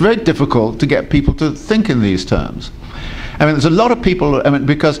 And it's very difficult to get people to think in these terms. I mean, there's a lot of people,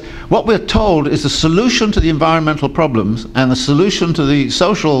 because what we're told is the solution to the environmental problems and the solution to the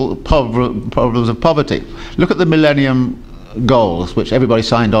social problems of poverty. Look at the Millennium Goals, which everybody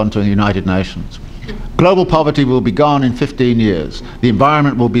signed on to in the United Nations. Global poverty will be gone in 15 years. The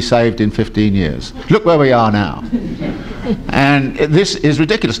environment will be saved in 15 years. Look where we are now. And this is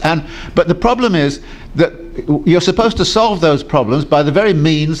ridiculous. But the problem is that you're supposed to solve those problems by the very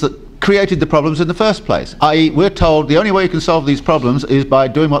means that created the problems in the first place. I.e., we're told the only way you can solve these problems is by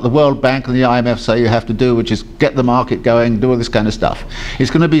doing what the World Bank and the IMF say you have to do, which is get the market going, do all this kind of stuff. It's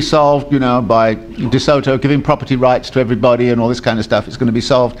going to be solved, you know, by De Soto giving property rights to everybody and all this kind of stuff. It's going to be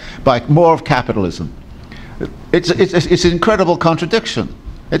solved by more of capitalism. It's an incredible contradiction.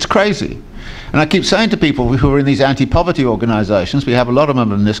 It's crazy. And I keep saying to people who are in these anti-poverty organizations, we have a lot of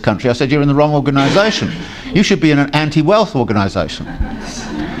them in this country, I said, you're in the wrong organization. You should be in an anti-wealth organization.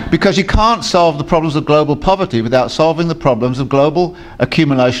 Because you can't solve the problems of global poverty without solving the problems of global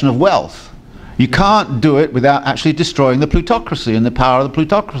accumulation of wealth. You can't do it without actually destroying the plutocracy and the power of the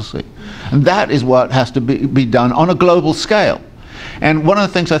plutocracy. And that is what has to be done on a global scale. And one of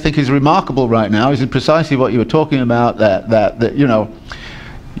the things I think is remarkable right now is precisely what you were talking about, that you know,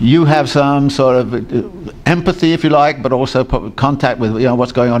 you have some sort of empathy, if you like, but also contact with, you know,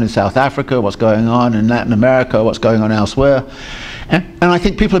 what's going on in South Africa, what's going on in Latin America, what's going on elsewhere. And I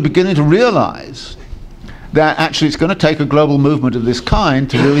think people are beginning to realize that actually it's going to take a global movement of this kind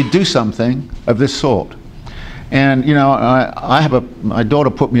to really do something of this sort. And you know, my daughter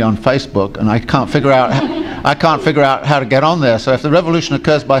put me on Facebook, and I can't figure out how to get on there. So if the revolution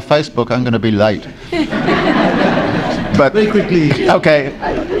occurs by Facebook, I'm going to be late. But very quickly. Okay,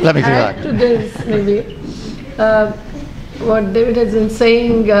 let me do that. Add to this, maybe. What David has been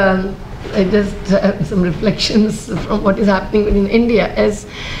saying, I just have some reflections from what is happening in India, is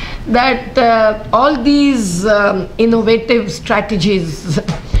that all these innovative strategies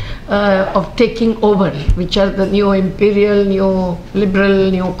of taking over, which are the neo-imperial,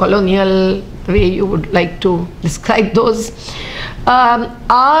 neo-liberal, neo-colonial, the way you would like to describe those,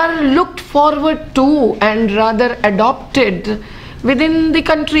 are looked forward to and rather adopted within the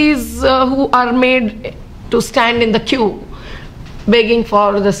countries who are made to stand in the queue, begging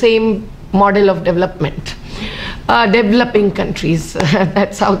for the same model of development. Developing countries,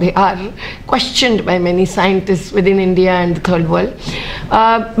 that's how they are, questioned by many scientists within India and the third world.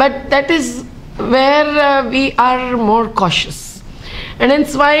 But that is where we are more cautious. And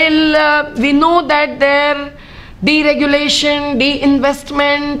hence, while we know that their deregulation,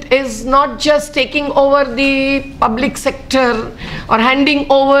 de-investment is not just taking over the public sector or handing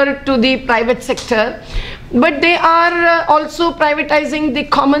over to the private sector, but they are also privatizing the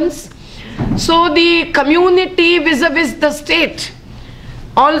commons. So the community vis-a-vis the state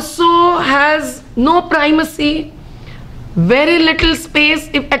also has no primacy, very little space,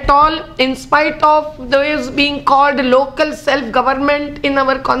 if at all, in spite of those being called local self-government in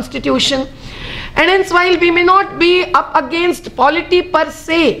our constitution. And hence, while we may not be up against polity per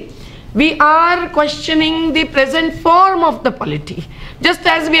se, we are questioning the present form of the polity, just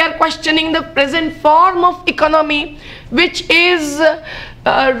as we are questioning the present form of economy, which is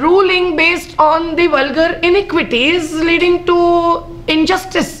ruling based on the vulgar iniquities leading to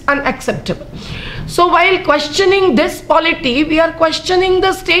injustice unacceptable. So while questioning this polity, we are questioning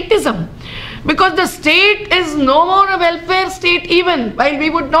the statism, because the state is no more a welfare state. Even while we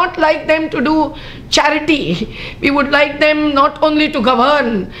would not like them to do charity, we would like them not only to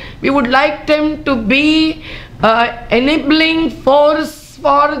govern, we would like them to be enabling force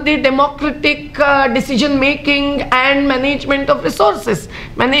for the democratic decision making and management of resources.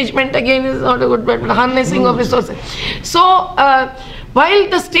 Management again is not a good word, but harnessing of resources. So while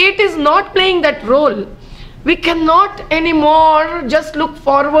the state is not playing that role, we cannot anymore just look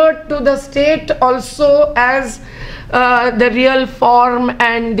forward to the state also as the real form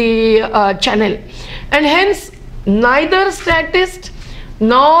and the channel. And hence, neither statist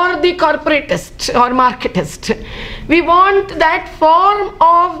nor the corporatist or marketist. We want that form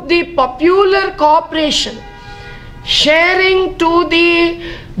of the popular cooperation, sharing to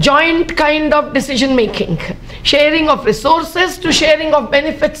the joint kind of decision making, sharing of resources to sharing of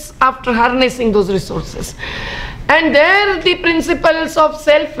benefits after harnessing those resources. And there the principles of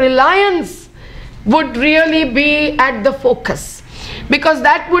self-reliance would really be at the focus, because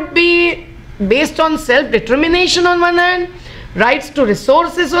that would be based on self-determination on one hand, rights to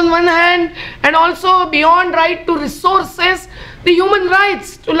resources on one hand, and also beyond right to resources, the human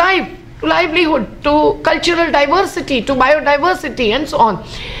rights to life, to livelihood, to cultural diversity, to biodiversity, and so on.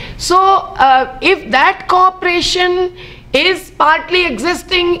 So if that cooperation is partly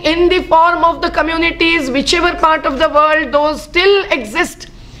existing in the form of the communities, whichever part of the world those still exist,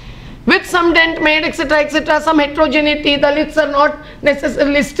 with some dent made, etc., etc., some heterogeneity, Dalits are not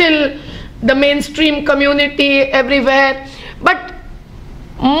necessarily still the mainstream community everywhere, but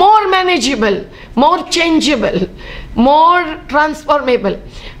more manageable, more changeable, more transformable.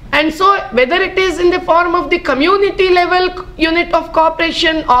 And so whether it is in the form of the community level unit of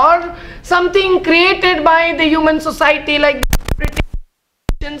cooperation or something created by the human society like the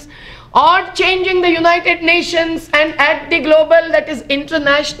British, or changing the United Nations and at the global, that is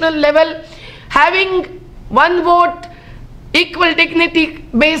international level, having one vote, equal dignity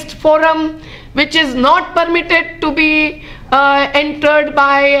based forum, which is not permitted to be entered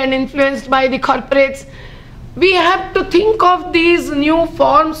by and influenced by the corporates. We have to think of these new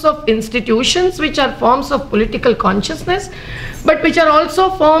forms of institutions, which are forms of political consciousness, but which are also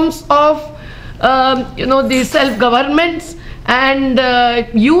forms of the self-governments, and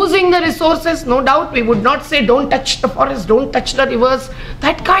using the resources. No doubt we would not say don't touch the forest, don't touch the rivers.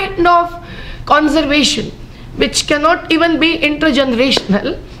 That kind of conservation, which cannot even be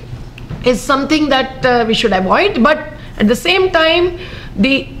intergenerational, is something that we should avoid. But at the same time,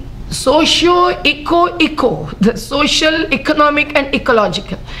 the socio-eco, the social, economic and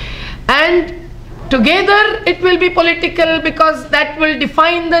ecological, and together it will be political, because that will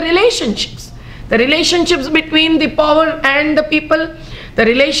define the relationships between the power and the people, the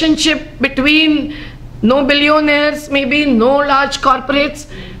relationship between no billionaires, maybe no large corporates,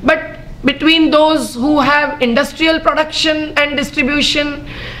 but between those who have industrial production and distribution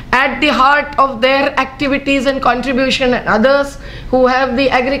at the heart of their activities and contribution, and others who have the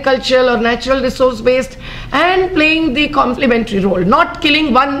agricultural or natural resource based and playing the complementary role, not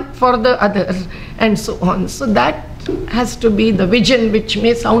killing one for the other, and so on. So that has to be the vision, which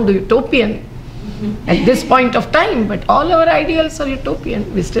may sound utopian at this point of time, but all our ideals are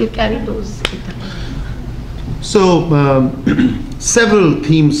utopian. We still carry those. So several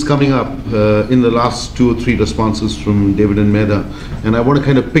themes coming up in the last 2 or 3 responses from David and Medha, and I want to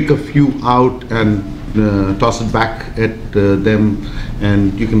kind of pick a few out and toss it back at them,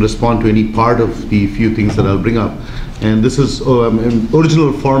 and you can respond to any part of the few things that I'll bring up. And this is,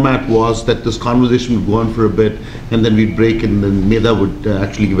 original format was that this conversation would go on for a bit, and then we'd break, and then Medha would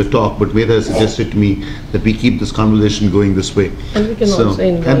actually give a talk, but Medha suggested to me that we keep this conversation going this way. And we can also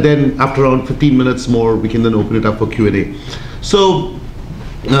invite. And then after around 15 minutes more, we can then open it up for Q&A. So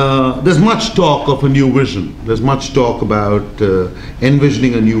there's much talk of a new vision. There's much talk about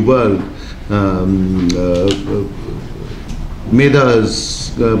envisioning a new world. Medha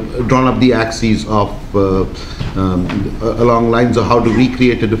has drawn up the axes of along lines of how to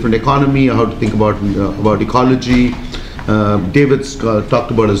recreate a different economy, how to think about ecology. David's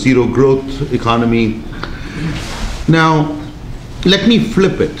talked about a zero growth economy. Now, let me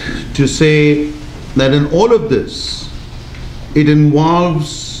flip it to say that in all of this, it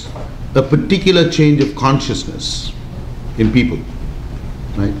involves a particular change of consciousness in people,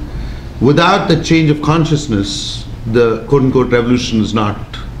 right? Without the change of consciousness, the quote-unquote revolution is not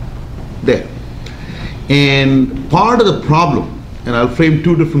there. And part of the problem, and I'll frame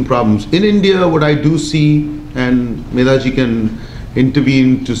 2 different problems. In India, what I do see, and Medhaji can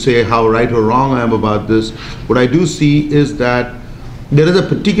intervene to say how right or wrong I am about this, what I do see is that there is a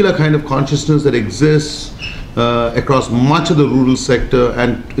particular kind of consciousness that exists across much of the rural sector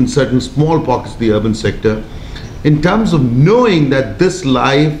and in certain small pockets of the urban sector, in terms of knowing that this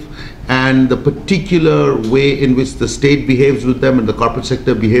life and the particular way in which the state behaves with them and the corporate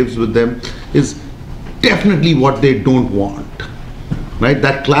sector behaves with them is definitely what they don't want, right?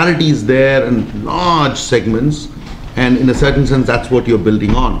 That clarity is there in large segments, and in a certain sense that's what you're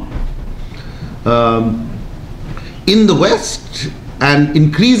building on. In the West, and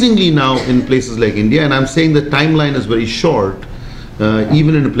increasingly now in places like India, and I'm saying the timeline is very short,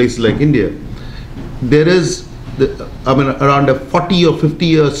 even in places like India, there is around a 40 or 50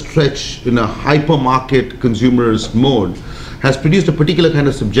 year stretch in a hypermarket consumerist mode, has produced a particular kind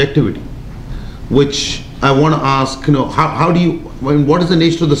of subjectivity, which I want to ask, how do you, what is the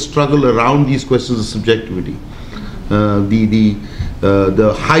nature of the struggle around these questions of subjectivity?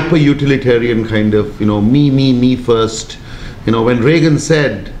 The hyper-utilitarian kind of, me first. When Reagan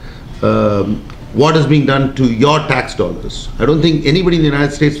said, what is being done to your tax dollars? I don't think anybody in the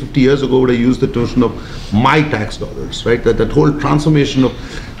United States 50 years ago would have used the notion of my tax dollars, right? That whole transformation of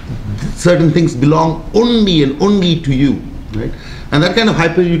certain things belong only and only to you, right? And that kind of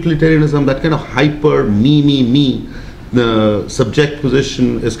hyper-utilitarianism, that kind of hyper me, the subject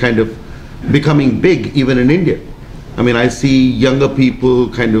position is kind of becoming big even in India. I mean, I see younger people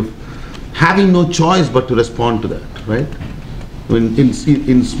kind of having no choice but to respond to that, right? In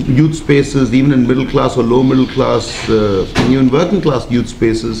youth spaces, even in middle class or low middle class, even working class youth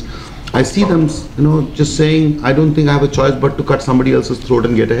spaces, I see them, just saying, I don't think I have a choice but to cut somebody else's throat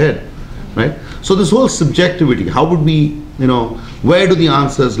and get ahead, right? So this whole subjectivity, how would we, where do the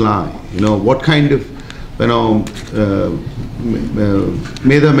answers lie? What kind of,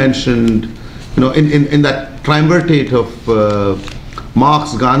 Medha mentioned, in that triumvirate of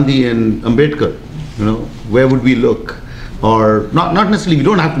Marx, Gandhi, and Ambedkar, where would we look? Or not necessarily, we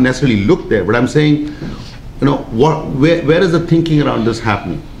don't have to necessarily look there, but I'm saying, where is the thinking around this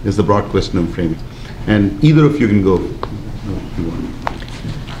happening is the broad question I'm framing. And either of you can go.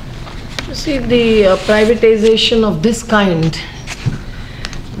 You see, the privatization of this kind,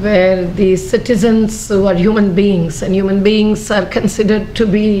 where the citizens who are human beings, and human beings are considered to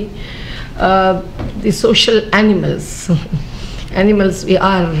be the social animals. Animals we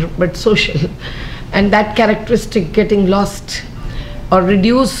are, but social. And that characteristic getting lost or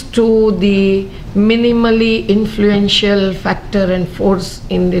reduced to the minimally influential factor and force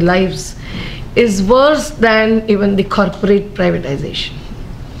in the lives is worse than even the corporate privatization.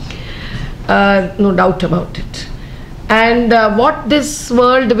 No doubt about it. And what this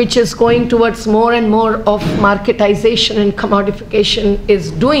world, which is going towards more and more of marketization and commodification,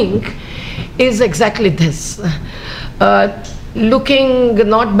 is doing is exactly this. Looking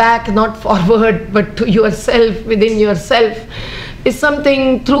not back, not forward, but to yourself, within yourself, is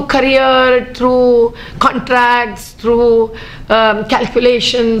something through career, through contracts, through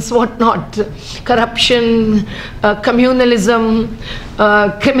calculations, whatnot, corruption, communalism,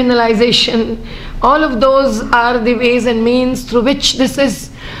 criminalization. All of those are the ways and means through which this is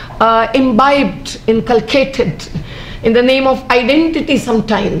imbibed, inculcated in the name of identity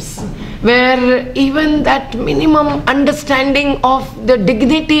sometimes, where even that minimum understanding of the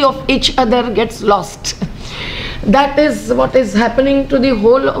dignity of each other gets lost. That is what is happening to the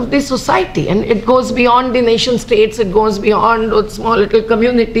whole of the society, and it goes beyond the nation states, it goes beyond those small little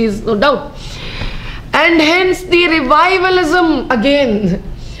communities, no doubt. And hence the revivalism again,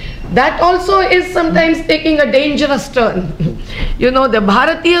 that also is sometimes taking a dangerous turn. The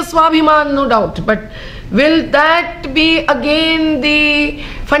Bharatiya Swabhiman, no doubt, but will that be again the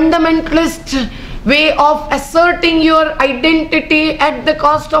fundamentalist way of asserting your identity at the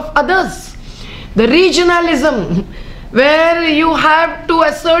cost of others? The regionalism, where you have to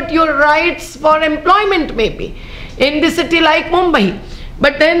assert your rights for employment maybe in the city like Mumbai,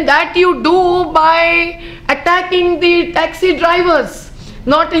 but then that you do by attacking the taxi drivers,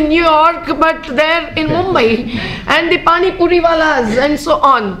 not in New York but there in Mumbai, and the pani puri walas and so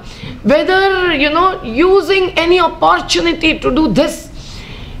on. Whether, using any opportunity to do this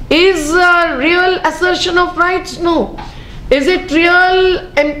is a real assertion of rights? No. Is it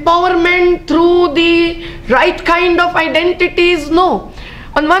real empowerment through the right kind of identities? No.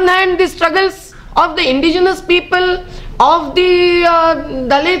 On one hand, the struggles of the indigenous people, of the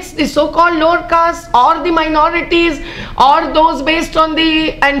Dalits, the so-called lower castes, or the minorities, or those based on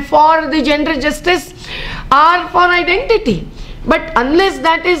and for the gender justice, are for identity. But unless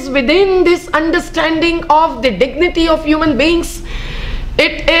that is within this understanding of the dignity of human beings,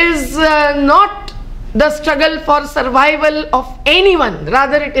 it is not the struggle for survival of anyone.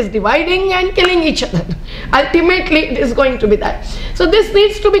 Rather, it is dividing and killing each other. Ultimately, it is going to be that. So this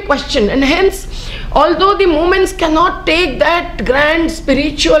needs to be questioned, and hence, although the movements cannot take that grand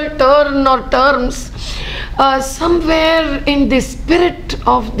spiritual turn or terms, somewhere in the spirit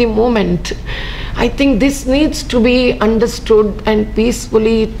of the moment, I think this needs to be understood and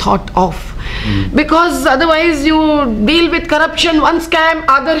peacefully thought of. Because otherwise you deal with corruption, one scam,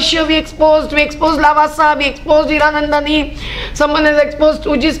 Adarsha we exposed Lavasa, we exposed Hiranandani, someone has exposed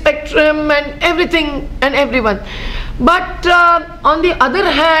 2G spectrum and everything and everyone. But on the other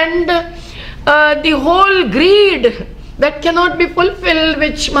hand, the whole greed that cannot be fulfilled,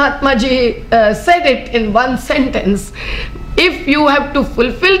 which Mahatma Ji said it in one sentence, if you have to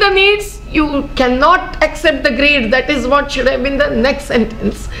fulfill the needs, you cannot accept the greed. That is what should have been the next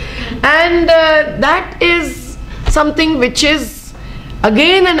sentence. And that is something which is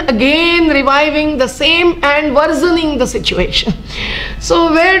again and again reviving the same and worsening the situation.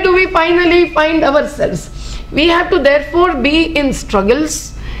 So where do we finally find ourselves? We have to therefore be in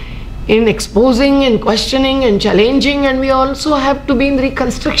struggles, in exposing and questioning and challenging, and we also have to be in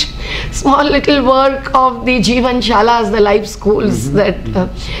reconstruction. Small little work of the Jeevan Shalas, the life schools, that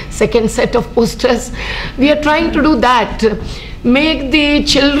second set of posters. We are trying to do that. Make the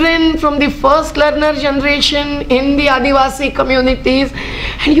children from the first learner generation in the Adivasi communities,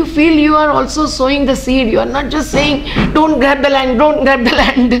 and you feel you are also sowing the seed. You are not just saying, don't grab the land, don't grab the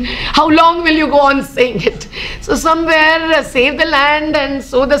land. How long will you go on saying it? So somewhere save the land and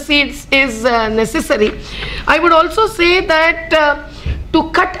sow the seeds is necessary. I would also say that to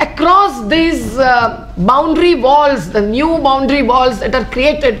cut across these boundary walls, the new boundary walls that are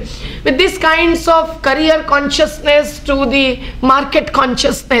created with these kinds of career consciousness to the market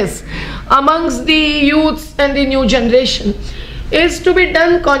consciousness amongst the youths and the new generation, is to be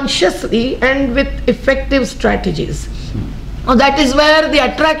done consciously and with effective strategies. That is where the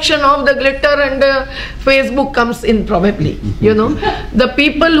attraction of the glitter and Facebook comes in, probably. You know, the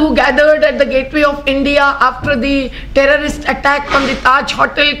people who gathered at the gateway of India after the terrorist attack on the Taj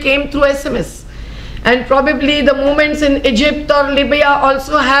Hotel came through SMS. And probably the movements in Egypt or Libya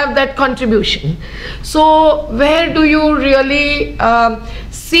also have that contribution. So where do you really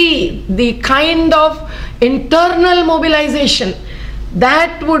see the kind of internal mobilization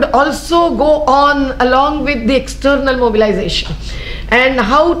that would also go on along with the external mobilization, and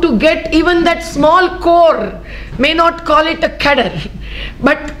how to get even that small core, may not call it a cadre,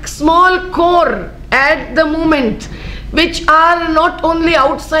 but small core at the moment, which are not only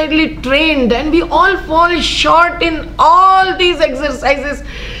outsidely trained, and we all fall short in all these exercises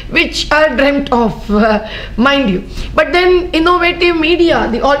which are dreamt of, mind you. But then innovative media,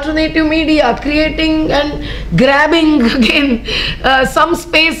 the alternative media, creating and grabbing again some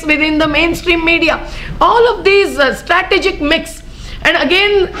space within the mainstream media, all of these strategic mix, and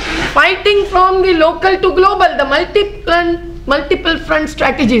again fighting from the local to global, the multiple front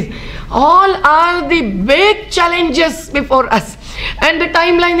strategies, all are the big challenges before us. And the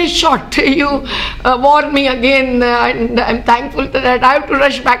timeline is short. You warned me again, and I'm thankful to that. I have to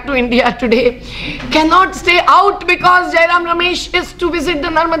rush back to India today. Cannot stay out because Jairam Ramesh is to visit the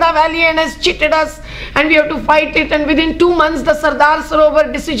Narmada Valley and has cheated us, and we have to fight it. And within 2 months, the Sardar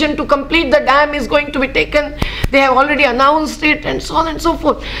Sarovar decision to complete the dam is going to be taken. They have already announced it, and so on and so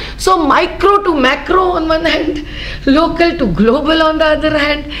forth. So micro to macro on one hand, local to global on the other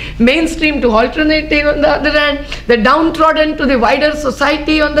hand, mainstream to alternative on the other hand, the downtrodden to the wider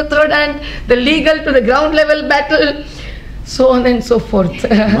society on the third hand, the legal to the ground level battle, so on and so forth.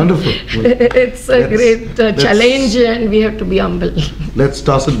 Wonderful. It's a great challenge, and we have to be humble. Let's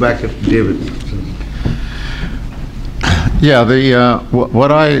toss it back at David. Yeah,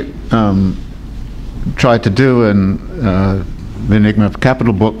 what I tried to do in the Enigma of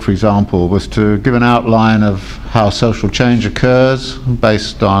Capital book, for example, was to give an outline of how social change occurs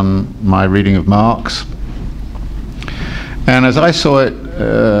based on my reading of Marx. And as I saw it,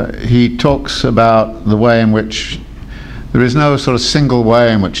 he talks about the way in which there is no sort of single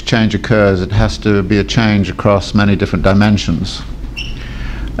way in which change occurs. It has to be a change across many different dimensions.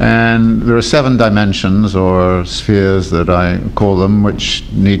 And there are 7 dimensions, or spheres that I call them, which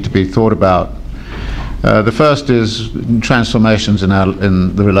need to be thought about. The first is transformations in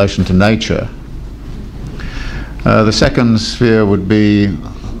the relation to nature. The second sphere would be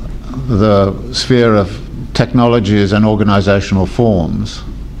the sphere of technologies and organizational forms.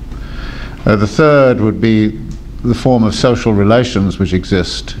 The third would be the form of social relations which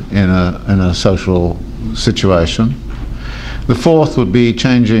exist in a social situation. The fourth would be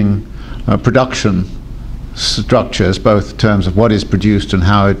changing production structures, both in terms of what is produced and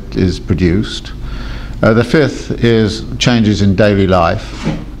how it is produced. The fifth is changes in daily life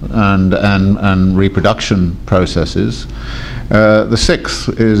and reproduction processes. The sixth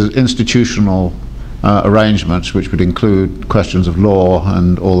is institutional arrangements, which would include questions of law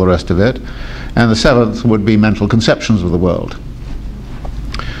and all the rest of it. And the seventh would be mental conceptions of the world.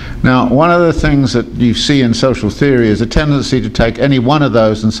 Now, one of the things that you see in social theory is a tendency to take any one of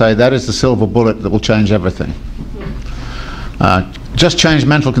those and say that is the silver bullet that will change everything. Just change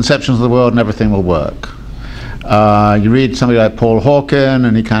mental conceptions of the world and everything will work. You read somebody like Paul Hawken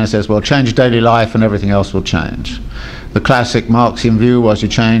and he kind of says, well, change daily life and everything else will change. The classic Marxian view was you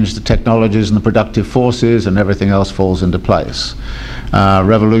change the technologies and the productive forces and everything else falls into place.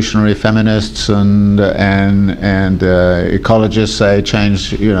 Revolutionary feminists and ecologists say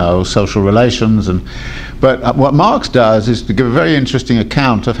change, you know, social relations. But what Marx does is to give a very interesting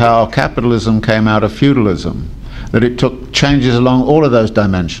account of how capitalism came out of feudalism, that it took changes along all of those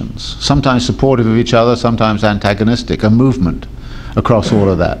dimensions, sometimes supportive of each other, sometimes antagonistic, a movement across all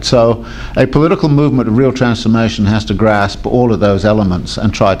of that. So a political movement of real transformation has to grasp all of those elements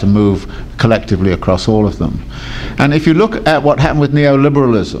and try to move collectively across all of them. And if you look at what happened with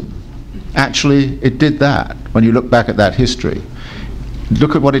neoliberalism, actually it did that. When you look back at that history,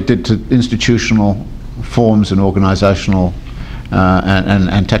 look at what it did to institutional forms and organizational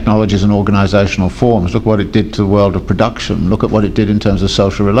and technologies and organizational forms. Look what it did to the world of production. Look at what it did in terms of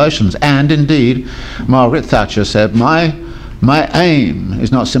social relations. And indeed, Margaret Thatcher said, my aim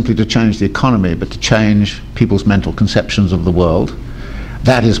is not simply to change the economy, but to change people's mental conceptions of the world.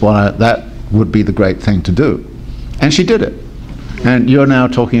 That would be the great thing to do. And she did it. And you're now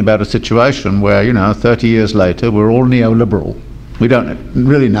talking about a situation where, you know, 30 years later, we're all neoliberal. We don't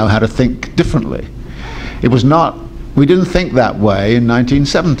really know how to think differently. We didn't think that way in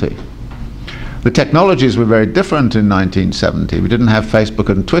 1970. The technologies were very different in 1970. We didn't have Facebook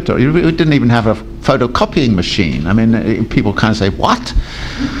and Twitter. We didn't even have a photocopying machine. I mean, people kind of say, what?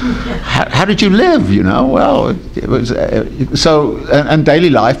 How did you live, you know? Well, it was, and daily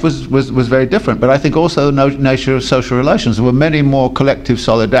life was very different. But I think also the nature of social relations. There were many more collective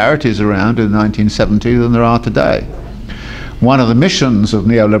solidarities around in 1970 than there are today. One of the missions of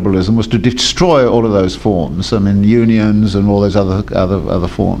neoliberalism was to destroy all of those forms. I mean, unions and all those other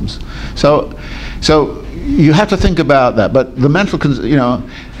forms. So you have to think about that. But the mental, you know,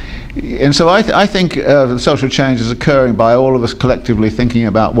 and so I think the social change is occurring by all of us collectively thinking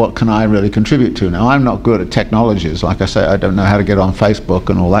about what can I really contribute to. Now, I'm not good at technologies. Like I say, I don't know how to get on Facebook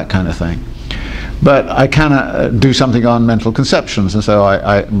and all that kind of thing. But I can do something on mental conceptions, and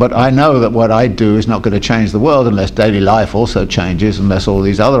so but I know that what I do is not going to change the world unless daily life also changes, unless all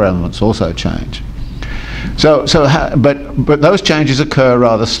these other elements also change. But those changes occur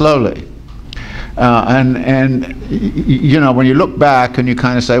rather slowly. And you know, when you look back and you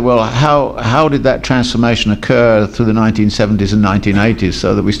kind of say, well, how did that transformation occur through the 1970s and 1980s,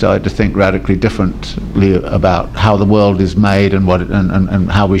 so that we started to think radically differently about how the world is made and what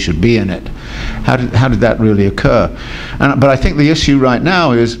and how we should be in it? How did that really occur? But I think the issue right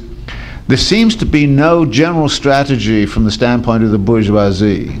now is there seems to be no general strategy from the standpoint of the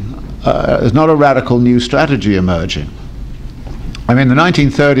bourgeoisie. There's not a radical new strategy emerging. I mean, the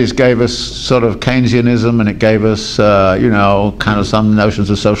 1930s gave us sort of Keynesianism, and it gave us, you know, kind of some notions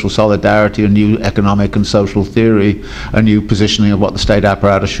of social solidarity, a new economic and social theory, a new positioning of what the state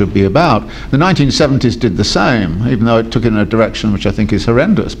apparatus should be about. The 1970s did the same, even though it took it in a direction which I think is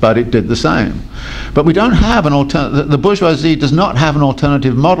horrendous, but it did the same. But we don't have an alternative. The bourgeoisie does not have an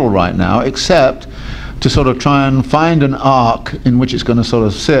alternative model right now, except to sort of try and find an arc in which it's going to sort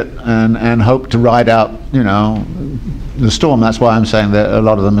of sit and hope to ride out, you know, the storm. That's why I'm saying that a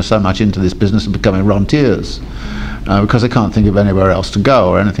lot of them are so much into this business of becoming rentiers, because they can't think of anywhere else to go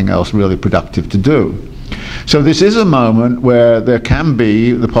or anything else really productive to do. So this is a moment where there can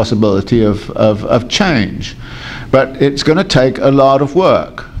be the possibility of change, but it's going to take a lot of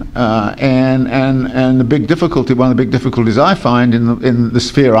work. And the big difficulty, one of the big difficulties I find in the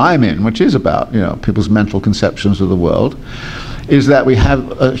sphere I'm in, which is about, you know, people's mental conceptions of the world, is that we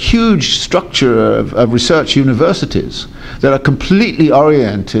have a huge structure of research universities that are completely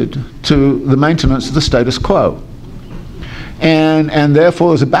oriented to the maintenance of the status quo. And therefore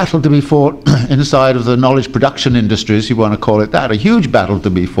there's a battle to be fought inside of the knowledge production industries, you want to call it that, a huge battle to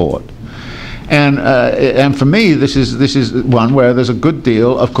be fought. And for me, this is one where there's a good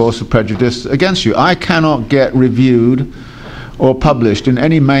deal, of course, of prejudice against you. I cannot get reviewed or published in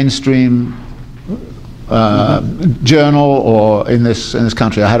any mainstream journal or in this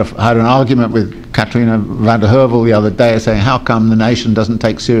country. I had an argument with Katrina van der Heuvel the other day saying, how come the Nation doesn't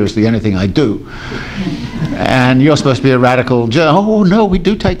take seriously anything I do? And you're supposed to be a radical journal. Oh no, we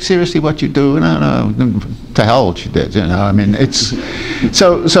do take seriously what you do. No, to hell she did. You know, I mean, it's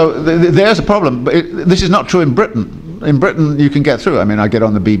so there's a problem. But this is not true in Britain. In Britain, you can get through. I mean, I get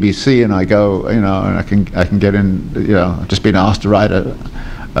on the BBC and I go, you know, and I can get in. You know, I've just been asked to write a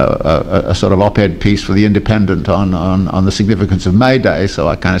sort of op-ed piece for the Independent on the significance of May Day. So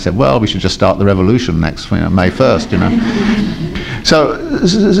I kind of said, well, we should just start the revolution next, you know, May 1st. You know. So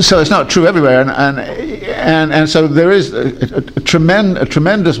it's not true everywhere, and so there is a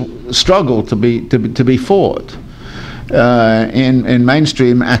tremendous struggle to be fought in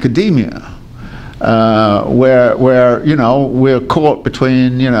mainstream academia. where you know, we're caught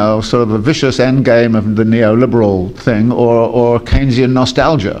between, you know, sort of a vicious endgame of the neoliberal thing or Keynesian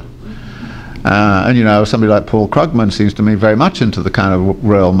nostalgia. And you know, somebody like Paul Krugman seems to me very much into the kind of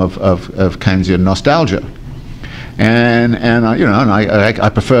realm of Keynesian nostalgia. And you know, and I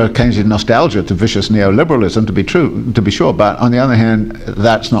prefer Keynesian nostalgia to vicious neoliberalism, to be sure. But on the other hand,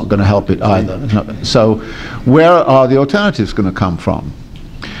 that's not going to help it either. So, where are the alternatives going to come from?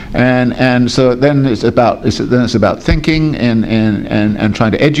 And so then it's about thinking and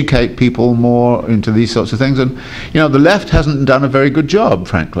trying to educate people more into these sorts of things. And you know, the left hasn't done a very good job,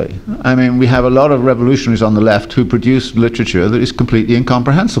 frankly. I mean, we have a lot of revolutionaries on the left who produce literature that is completely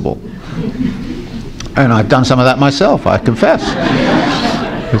incomprehensible. And I've done some of that myself, I confess.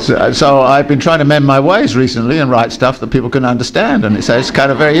 So I've been trying to mend my ways recently and write stuff that people can understand, and it's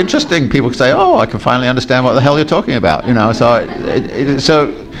kind of very interesting. People say, "Oh, I can finally understand what the hell you're talking about," you know. So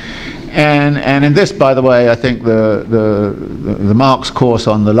and in this, by the way, I think the Marx course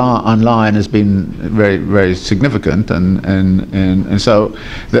on the online has been very, very significant, and so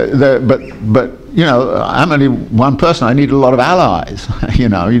but you know, I'm only one person. I need a lot of allies. You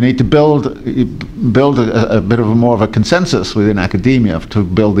know, you need to build a bit of more of a consensus within academia to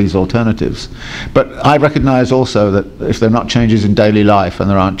build these alternatives. But I recognize also that if there are not changes in daily life and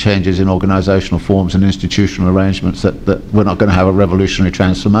there aren't changes in organizational forms and institutional arrangements, that we're not going to have a revolutionary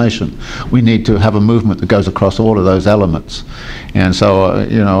transformation. We need to have a movement that goes across all of those elements. And so,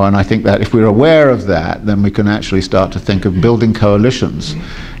 you know, and I think that if we're aware of that, then we can actually start to think of building coalitions,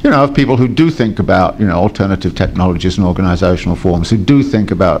 you know, of people who do think about, you know, alternative technologies and organizational forms, who do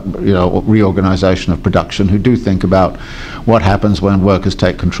think about, you know, reorganization of production, who do think about what happens when workers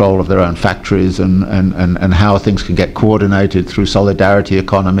take control of their own factories and how things can get coordinated through solidarity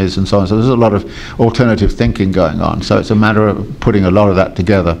economies and so on. So there's a lot of alternative thinking going on. So it's a matter of putting a lot of that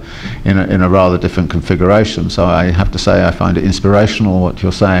together in a rather different configuration. So I have to say I find it inspirational what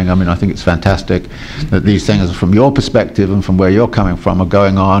you're saying. I mean, I think it's fantastic that these things from your perspective and from where you're coming from are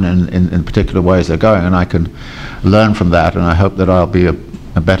going on in particular ways they're going, and I can learn from that, and I hope that I'll be a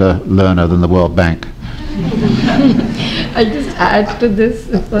better learner than the World Bank. I'll just add to this.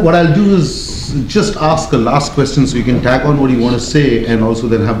 What I'll do is just ask a last question so you can tag on what you want to say, and also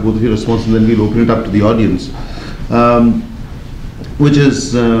then have both of your responses, and then we'll open it up to the audience. Which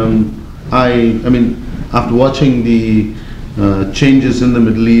is, I mean, after watching the changes in the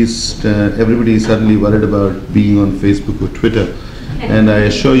Middle East, everybody is suddenly worried about being on Facebook or Twitter. And I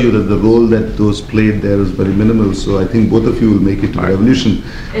assure you that the role that those played there is very minimal, so I think both of you will make it to the revolution.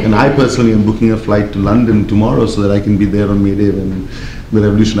 And I personally am booking a flight to London tomorrow so that I can be there on May Day when the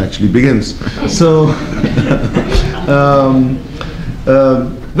revolution actually begins. So,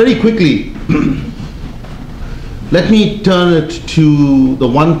 very quickly, let me turn it to the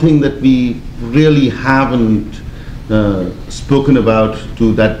one thing that we really haven't spoken about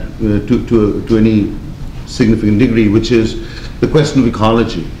to any significant degree, which is the question of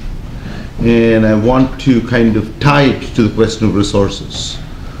ecology. And I want to kind of tie it to the question of resources,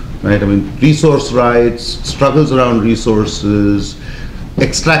 right? I mean, resource rights, struggles around resources,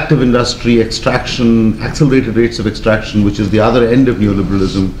 extractive industry, extraction, accelerated rates of extraction, which is the other end of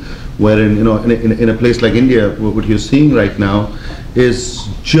neoliberalism, wherein, you know, in a place like India, what you're seeing right now is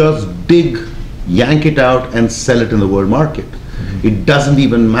just dig, yank it out and sell it in the world market. It doesn't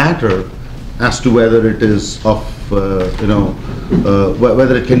even matter as to whether it is of,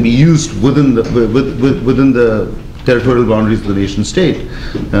 whether it can be used within the territorial boundaries of the nation state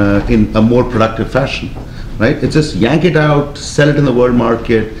in a more productive fashion, right? It's just yank it out, sell it in the world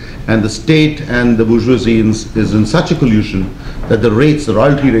market, and the state and the bourgeoisie is in such a collusion that the rates, the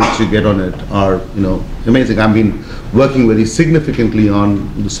royalty rates you get on it are, you know, amazing. I've been working very significantly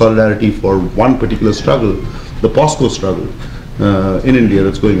on the solidarity for one particular struggle, the POSCO struggle in India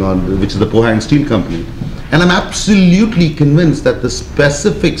that's going on, which is the Pohang Steel Company. And I'm absolutely convinced that the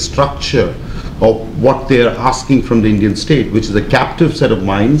specific structure of what they're asking from the Indian state, which is a captive set of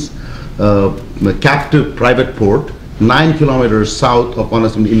mines, a captive private port, 9 kilometers south of one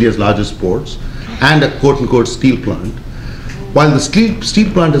of India's largest ports, and a quote-unquote steel plant. While the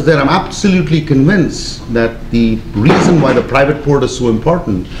steel plant is there, I'm absolutely convinced that the reason why the private port is so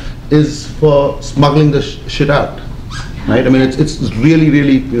important is for smuggling the shit out. Right? I mean, it's really,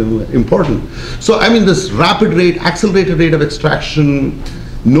 really important. So, I mean, this rapid rate, accelerated rate of extraction,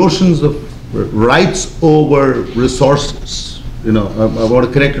 notions of rights over resources, you know, I want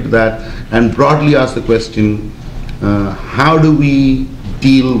to connect it to that and broadly ask the question, how do we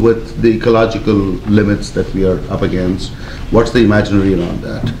deal with the ecological limits that we are up against? What's the imaginary around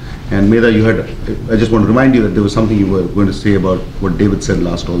that? And Medha, you had, I just want to remind you that there was something you were going to say about what David said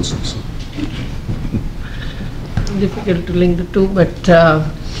last also. So. difficult to link the two, but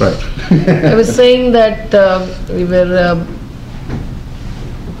right. I was saying that we were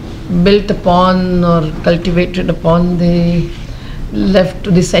built upon or cultivated upon the left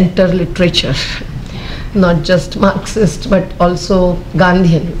to the center literature, not just Marxist but also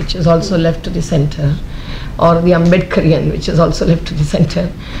Gandhian, which is also left to the center, or the Ambedkarian, which is also left to the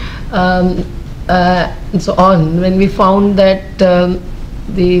center, and so on. When we found that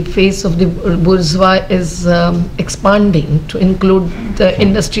the face of the bourgeois is expanding to include the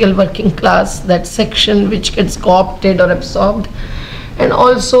industrial working class, that section which gets co-opted or absorbed, and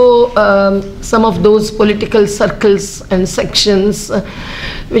also some of those political circles and sections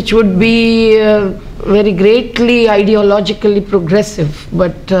which would be very greatly ideologically progressive,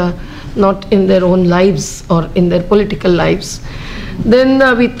 but not in their own lives or in their political lives.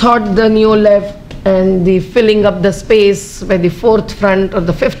 Then we thought the neo-left and the filling up the space by the fourth front or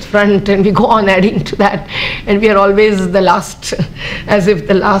the fifth front, and we go on adding to that, and we are always the last, as if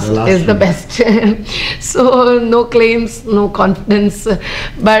the last is the best. So no claims, no confidence,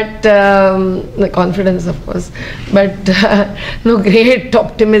 but the confidence of course, but no great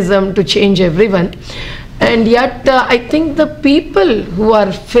optimism to change everyone. And yet I think the people who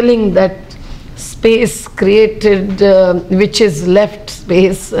are filling that space created, which is left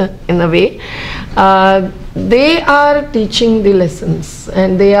space in a way, they are teaching the lessons,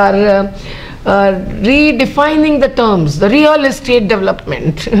 and they are redefining the terms, the real estate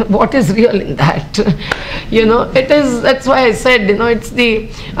development. What is real in that? You know, it is, that's why I said, you know, it's the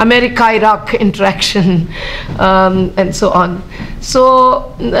America-Iraq interaction, and so on.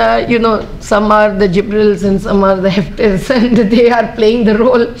 So, you know, some are the Gibrals and some are the Heftes, and they are playing the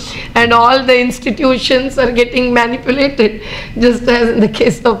role, and all the institutions are getting manipulated, just as in the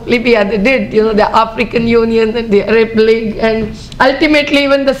case of Libya they did, you know, the African Union and the Arab League, and ultimately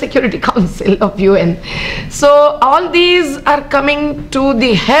even the Security Council of UN. So all these are coming to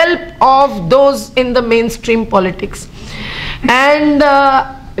the help of those in the mainstream politics, and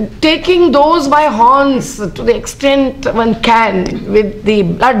taking those by horns to the extent one can, with the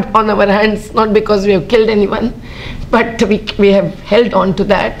blood on our hands, not because we have killed anyone, but we have held on to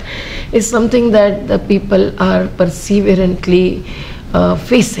that, is something that the people are perseverantly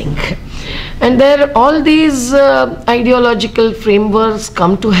facing. And there all these ideological frameworks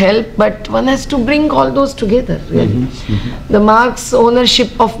come to help, but one has to bring all those together, really. The Marx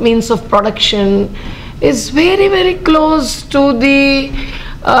ownership of means of production is very, very close to the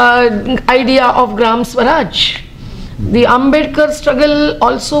idea of Gram Swaraj. The Ambedkar struggle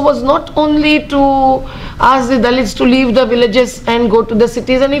also was not only to ask the Dalits to leave the villages and go to the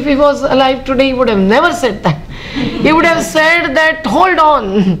cities, and if he was alive today he would have never said that. He would have said that, hold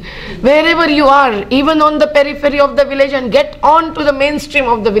on, wherever you are, even on the periphery of the village, and get on to the mainstream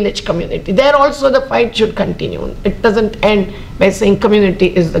of the village community. There also the fight should continue. It doesn't end by saying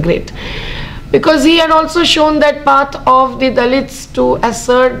community is the great. Because he had also shown that path of the Dalits to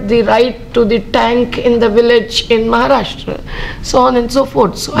assert the right to the tank in the village in Maharashtra, so on and so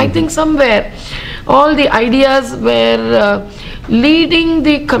forth. So I think somewhere all the ideas were leading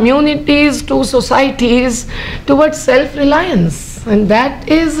the communities to societies towards self-reliance, and that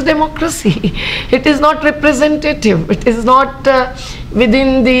is democracy. It is not representative, it is not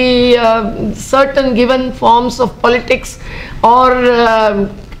within the certain given forms of politics, or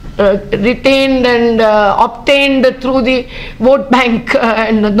retained and obtained through the vote bank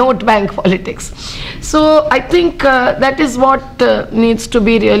and note bank politics. So I think that is what needs to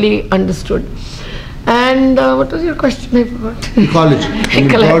be really understood. And what was your question? I forgot.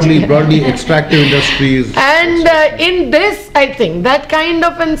 Ecology. Broadly extractive industries. And in this, I think that kind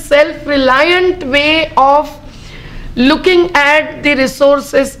of a self-reliant way of looking at the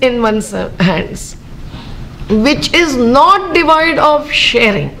resources in one's hands, which is not devoid of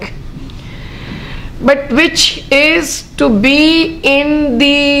sharing, but which is to be in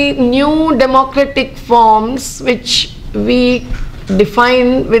the new democratic forms which we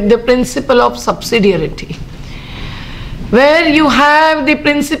define with the principle of subsidiarity, where you have the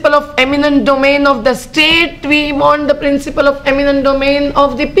principle of eminent domain of the state. We want the principle of eminent domain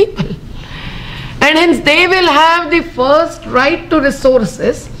of the people, and hence they will have the first right to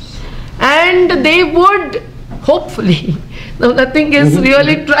resources, and they would hopefully, now nothing is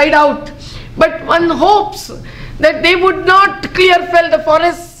really tried out, but one hopes that they would not clear fell the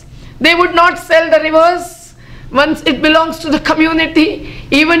forests, they would not sell the rivers once it belongs to the community,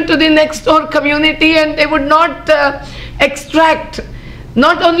 even to the next door community, and they would not extract,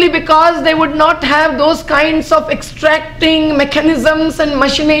 not only because they would not have those kinds of extracting mechanisms and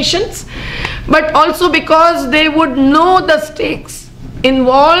machinations, but also because they would know the stakes.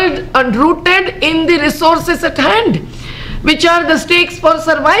 involved and rooted in the resources at hand, which are the stakes for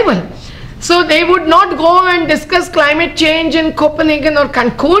survival. So they would not go and discuss climate change in Copenhagen or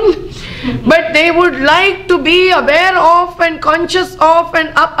Cancun, but they would like to be aware of and conscious of and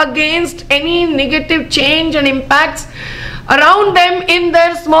up against any negative change and impacts around them in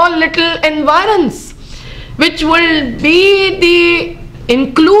their small little environs, which will be the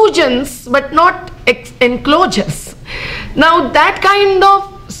inclusions but not enclosures. Now that kind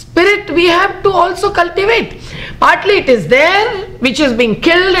of spirit we have to also cultivate. Partly it is there, which is being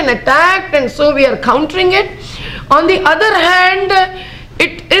killed and attacked, and so we are countering it. On the other hand,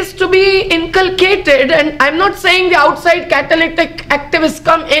 it is to be inculcated, and I'm not saying the outside catalytic activists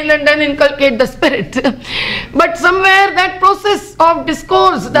come in and then inculcate the spirit, but somewhere that process of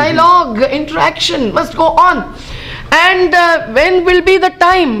discourse, dialogue, interaction must go on. And when will be the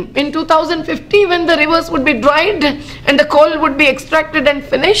time? In 2050, when the rivers would be dried and the coal would be extracted and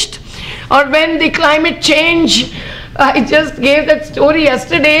finished? Or when the climate change, I just gave that story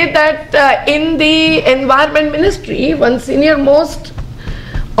yesterday that in the environment ministry, one senior most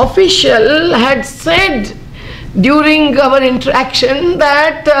official had said during our interaction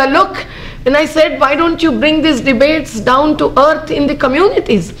that, look, when I said, why don't you bring these debates down to earth in the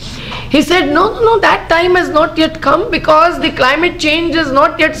communities? He said, no, that time has not yet come because the climate change has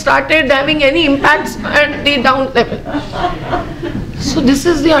not yet started having any impacts at the down level. So this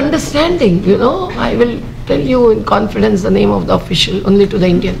is the understanding, you know. I will tell you in confidence the name of the official, only to the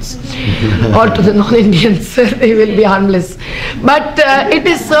Indians or to the non-Indians. They will be harmless. But it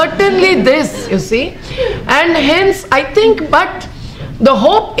is certainly this, you see. And hence, I think, but the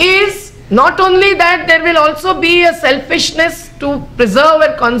hope is not only that there will also be a selfishness to preserve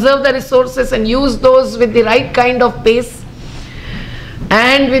and conserve the resources and use those with the right kind of pace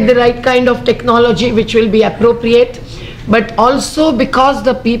and with the right kind of technology which will be appropriate, but also because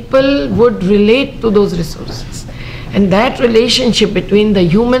the people would relate to those resources. And that relationship between the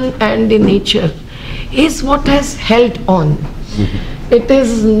human and the nature is what has held on. It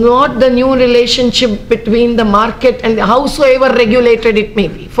is not the new relationship between the market and the howsoever regulated it may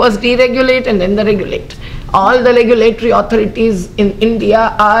be. First deregulate and then the regulate. All the regulatory authorities in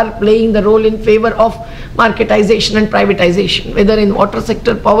India are playing the role in favor of marketization and privatization, whether in water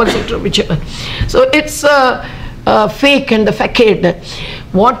sector, power sector, whichever. So it's fake and the facade.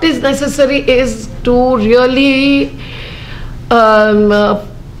 What is necessary is to really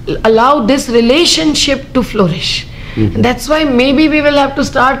allow this relationship to flourish. And that's why maybe we will have to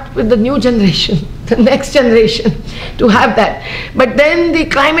start with the new generation, the next generation, to have that. But then the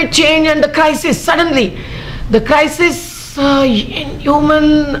climate change and the crisis, suddenly, the crisis,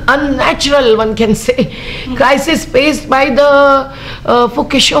 inhuman, unnatural, one can say, crisis faced by the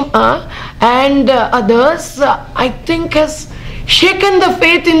Fukushima and others, I think has shaken the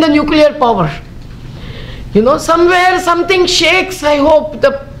faith in the nuclear power. You know, somewhere something shakes, I hope,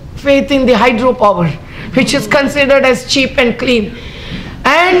 the faith in the hydropower, which is considered as cheap and clean.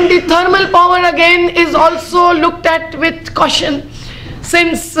 And the thermal power again is also looked at with caution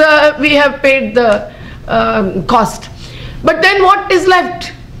since we have paid the cost. But then what is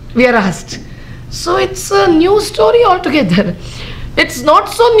left, we are asked. So it's a new story altogether. It's not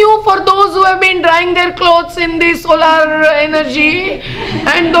so new for those who have been drying their clothes in the solar energy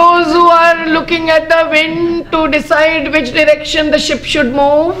and those who are looking at the wind to decide which direction the ship should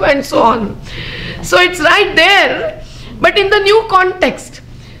move and so on. So it's right there, but in the new context.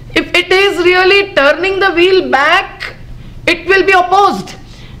 If it is really turning the wheel back, it will be opposed.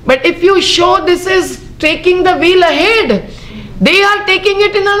 But if you show this is taking the wheel ahead, they are taking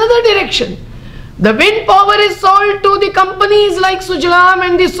it in another direction. The wind power is sold to the companies like Sujalam,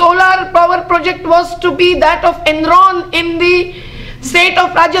 and the solar power project was to be that of Enron in the state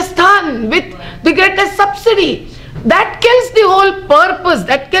of Rajasthan with the greatest subsidy. That kills the whole purpose,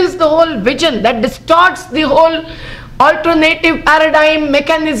 that kills the whole vision, that distorts the whole alternative paradigm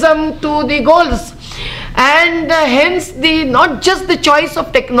mechanism to the goals. And hence not just the choice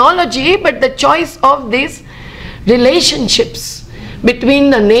of technology, but the choice of these relationships between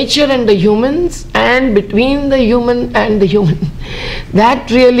the nature and the humans and between the human and the human.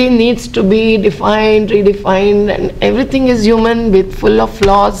 That really needs to be defined, redefined, and everything is human with full of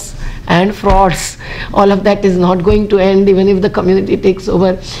flaws and frauds. All of that is not going to end even if the community takes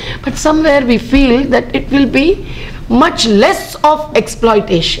over. But somewhere we feel that it will be much less of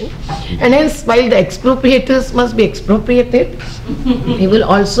exploitation. And hence, while the expropriators must be expropriated, we will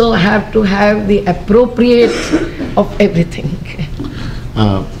also have to have the appropriate of everything.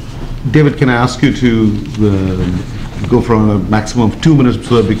 David, can I ask you to go for a maximum of 2 minutes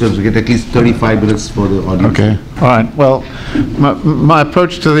so because we get at least 35 minutes for the audience. Okay, all right. Well, my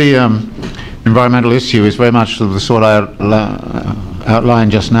approach to the environmental issue is very much of the sort I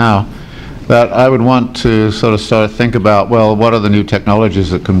outlined just now, that I would want to sort of think about, well, what are the new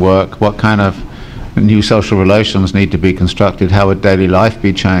technologies that can work? What kind of new social relations need to be constructed? How would daily life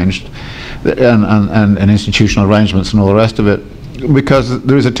be changed? And institutional arrangements and all the rest of it. Because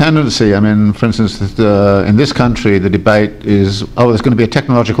there is a tendency, I mean, for instance, in this country, the debate is, oh, there's going to be a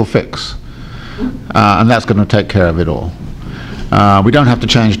technological fix, and that's going to take care of it all. We don't have to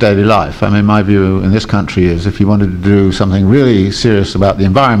change daily life. I mean, my view in this country is if you wanted to do something really serious about the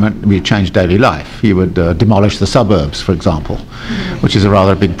environment, we'd change daily life. You would demolish the suburbs, for example, which is a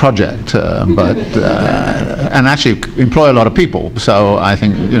rather big project, and actually employ a lot of people. So I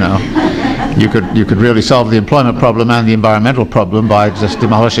think, you know, you could really solve the employment problem and the environmental problem by just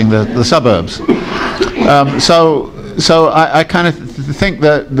demolishing the suburbs. So I kind of think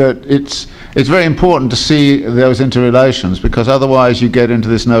that it's very important to see those interrelations, because otherwise you get into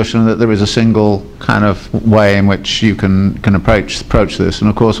this notion that there is a single kind of way in which you can approach this. And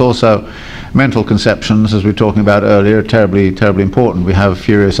of course also mental conceptions, as we were talking about earlier, are terribly important. We have a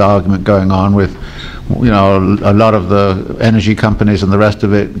furious argument going on with, you know, a lot of the energy companies and the rest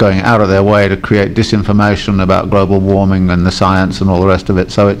of it going out of their way to create disinformation about global warming and the science and all the rest of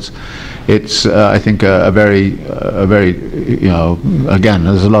it. So it's I think a very, you know, again,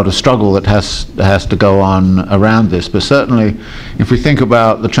 there's a lot of struggle that has to go on around this. But certainly, if we think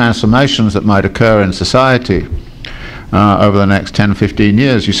about the transformations that might occur in society over the next 10, 15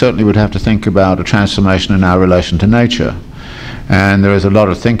 years, you certainly would have to think about a transformation in our relation to nature. And there is a lot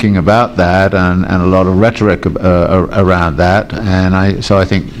of thinking about that, and a lot of rhetoric around that. And so I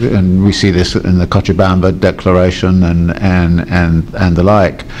think, and we see this in the Cochabamba Declaration and the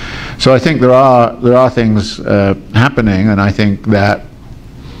like. So I think there are things happening, and I think that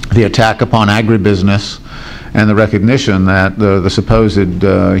the attack upon agribusiness and the recognition that the supposed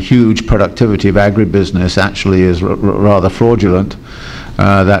huge productivity of agribusiness actually is rather fraudulent.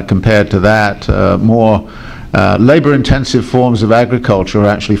 That compared to that, more labor-intensive forms of agriculture are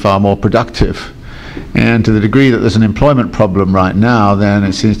actually far more productive. And to the degree that there's an employment problem right now, then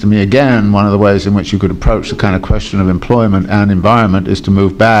it seems to me, again, one of the ways in which you could approach the kind of question of employment and environment is to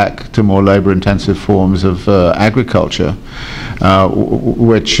move back to more labor-intensive forms of agriculture,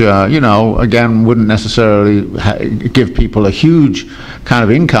 which, you know, again, wouldn't necessarily give people a huge kind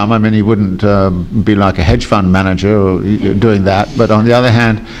of income. I mean, he wouldn't be like a hedge fund manager doing that. But on the other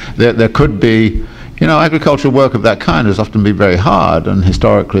hand, there could be, you know, agricultural work of that kind has often been very hard, and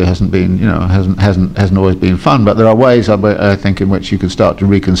historically hasn't been, you know, hasn't always been fun. But there are ways, I think, in which you can start to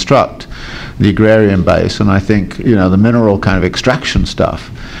reconstruct the agrarian base. And I think, you know, the mineral kind of extraction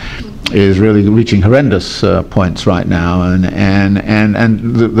stuff is really reaching horrendous points right now. And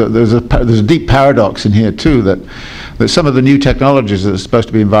there's a deep paradox in here too, that some of the new technologies that are supposed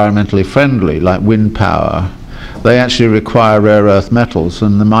to be environmentally friendly, like wind power, they actually require rare earth metals,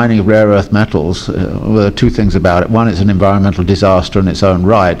 and the mining of rare earth metals, well, there are two things about it. One, it's an environmental disaster in its own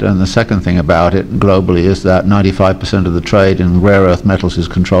right, and the second thing about it globally is that 95% of the trade in rare earth metals is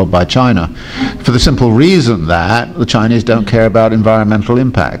controlled by China, for the simple reason that the Chinese don't care about environmental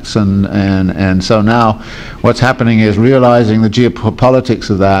impacts. And so now what's happening is, realizing the geopolitics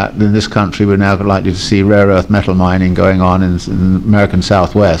of that, in this country we're now likely to see rare earth metal mining going on in the American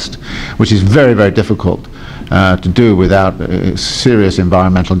Southwest, which is very, very difficult to do without serious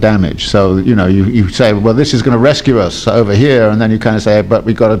environmental damage. So, you know, you say, well, this is going to rescue us over here, and then you kind of say, but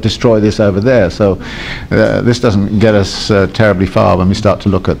we've got to destroy this over there. So this doesn't get us terribly far when we start to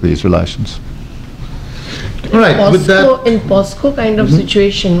look at these relations. All right, with that, in POSCO kind of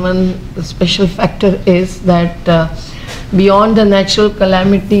situation, one special factor is that beyond the natural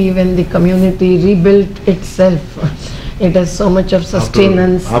calamity, when the community rebuilt itself, it has so much of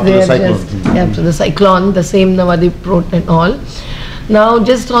sustenance. After the cyclone. After the cyclone, the same Navadip wrote and all. Now,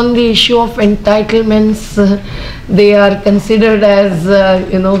 just on the issue of entitlements, they are considered as,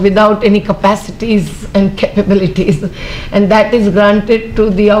 you know, without any capacities and capabilities. And that is granted to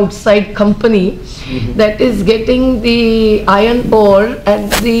the outside company that is getting the iron ore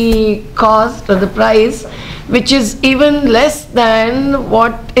at the cost or the price which is even less than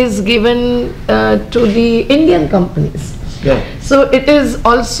what is given to the Indian companies. Yeah. So it is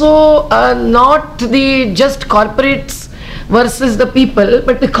also not the just corporates versus the people,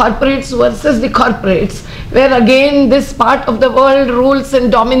 but the corporates versus the corporates, where again this part of the world rules and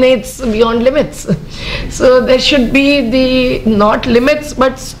dominates beyond limits. So there should be the not limits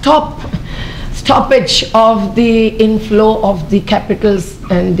but stoppage of the inflow of the capitals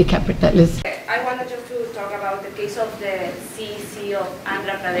and the capitalists. I wanted just to talk about the case of the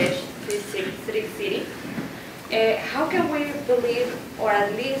Pradesh, District City. How can we believe, or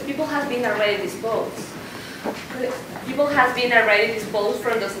at least people have been already disposed? People have been already disposed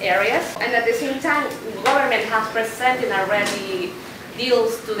from those areas, and at the same time, government has presented already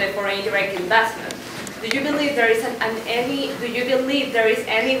deals to the foreign direct investment. Do you believe there is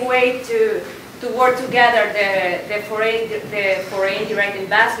any way to work together the foreign direct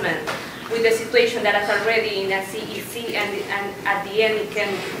investment with the situation that is already in a CEC, and at the end it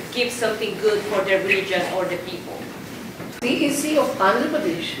can give something good for the region or the people? CEC of Andhra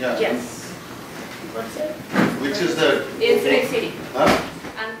Pradesh? Yeah. Yes. What's that? Which is the... Electronic city. Huh?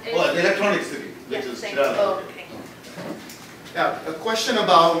 And, Oh, the electronic city. Yes, Which is, thank you. Oh. Okay. Yeah, a question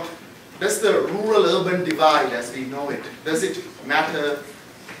about, does the rural-urban divide as we know it, does it matter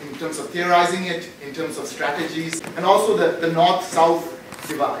in terms of theorizing it, in terms of strategies, and also the north-south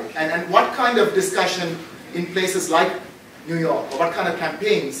divide? And what kind of discussion in places like New York, or what kind of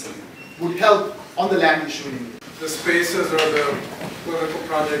campaigns would help on the land issue? The spaces or the political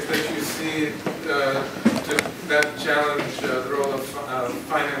projects that you see that challenge the role of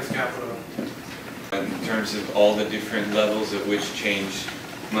finance capital? In terms of all the different levels at which change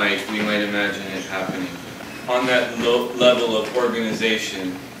we might imagine it happening. On that level of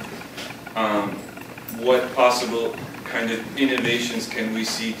organization, what possible kind of innovations can we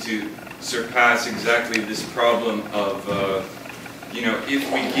see to surpass exactly this problem of,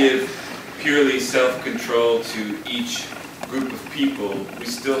 if we give purely self-control to each group of people, we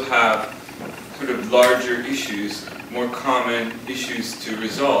still have sort of larger issues, more common issues to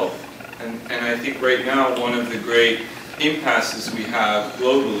resolve. And I think right now one of the great impasses we have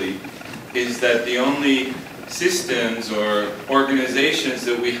globally is that the only systems or organizations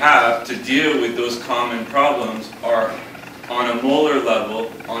that we have to deal with those common problems are on a molar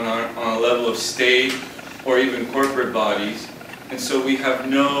level, on a level of state or even corporate bodies. And so we have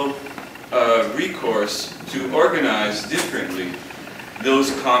no recourse to organize differently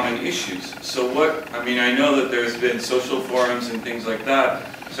those common issues. So I know that there's been social forums and things like that,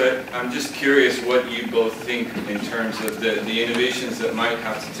 so I'm just curious what you both think in terms of the innovations that might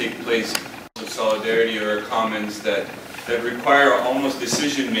have to take place of solidarity or commons that require almost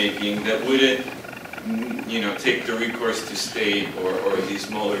decision making that wouldn't take the recourse to state or these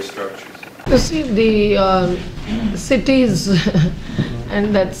molar structures. You see, the cities,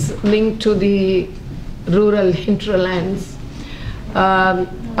 and that's linked to the rural hinterlands, are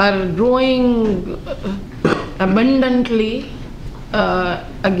growing abundantly,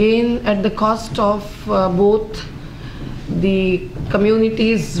 again at the cost of both the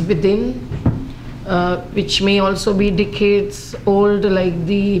communities within, which may also be decades old, like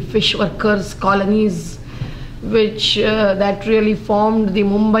the fish workers' colonies, which that really formed the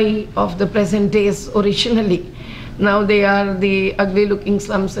Mumbai of the present days originally. Now they are the ugly looking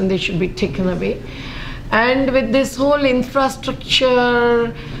slums and they should be taken away. And with this whole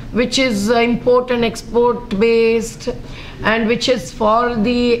infrastructure, which is import and export based, and which is for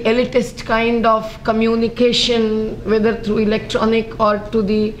the elitist kind of communication, whether through electronic or to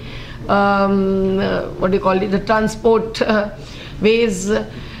the the transport ways,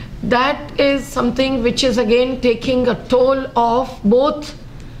 that is something which is again taking a toll of both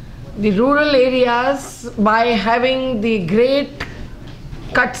the rural areas by having the great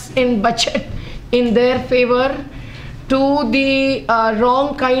cuts in budget in their favor, to the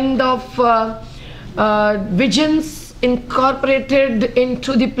wrong kind of visions incorporated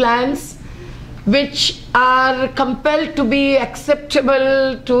into the plans, which are compelled to be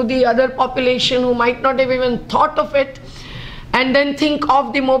acceptable to the other population who might not have even thought of it, and then think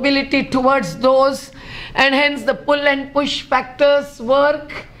of the mobility towards those, and hence the pull and push factors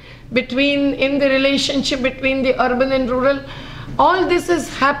work in the relationship between the urban and rural. All this is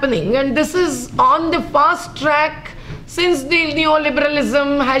happening, and this is on the fast track since the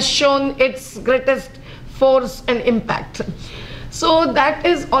neoliberalism has shown its greatest force and impact. So that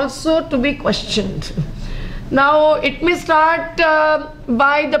is also to be questioned. Now it may start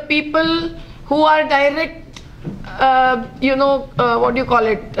by the people who are directly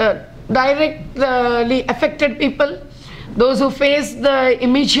affected people, those who face the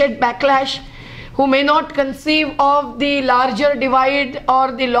immediate backlash, who may not conceive of the larger divide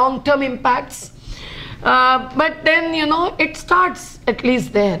or the long-term impacts. But then, it starts at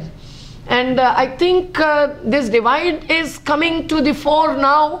least there. And I think this divide is coming to the fore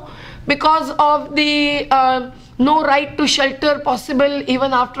now because of the no right to shelter possible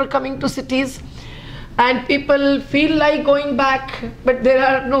even after coming to cities. And people feel like going back, but there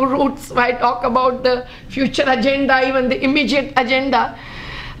are no routes. Why talk about the future agenda, even the immediate agenda?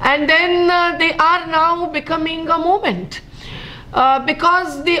 And then they are now becoming a movement.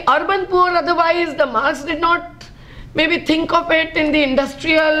 because the urban poor, otherwise the Marx did not maybe think of it in the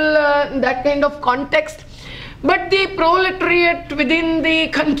industrial, that kind of context. But the proletariat within the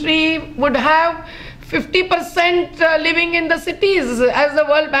country would have 50% living in the cities, as the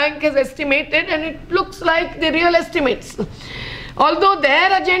World Bank has estimated, and it looks like the real estimates. Although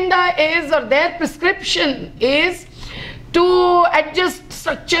their agenda is, or their prescription is, to adjust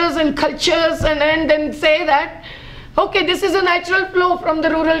structures and cultures and then say that, okay, this is a natural flow from the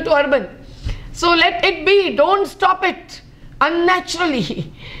rural to urban. So let it be, don't stop it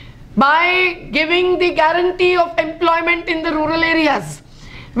unnaturally by giving the guarantee of employment in the rural areas,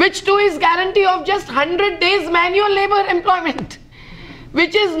 which too is guarantee of just 100 days manual labor employment,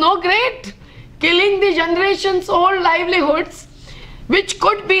 which is no great, killing the generations old livelihoods, which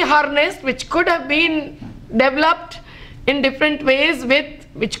could be harnessed, which could have been developed in different ways,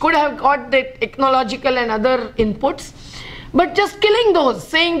 which could have got the technological and other inputs, but just killing those,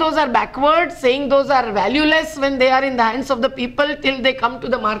 saying those are backward, saying those are valueless when they are in the hands of the people till they come to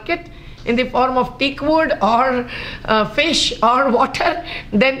the market in the form of teak wood or fish or water,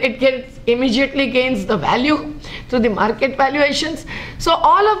 then it immediately gains the value through the market valuations. So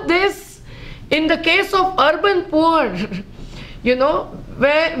all of this, in the case of urban poor, you know,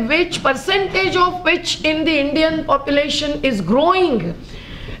 which percentage of which in the Indian population is growing,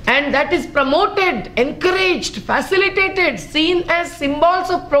 and that is promoted, encouraged, facilitated, seen as symbols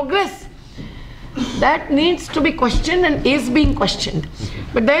of progress, that needs to be questioned and is being questioned.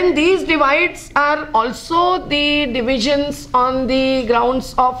 But then these divides are also the divisions on the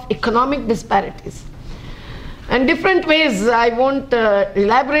grounds of economic disparities. And different ways, I won't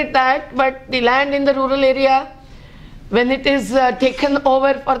elaborate that, but the land in the rural area, when it is taken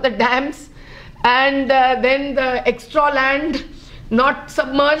over for the dams, and then the extra land not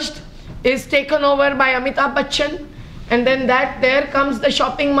submerged is taken over by Amitabh Bachchan, and then there comes the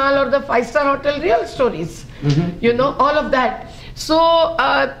shopping mall or the 5-star hotel, real stories, you know, all of that. So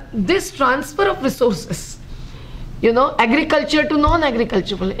this transfer of resources, you know, agriculture to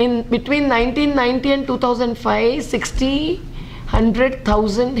non-agricultural, in between 1990 and 2005,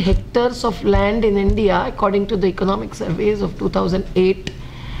 100,000 hectares of land in India, according to the economic surveys of 2008,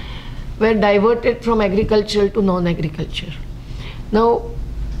 were diverted from agriculture to non-agriculture. Now,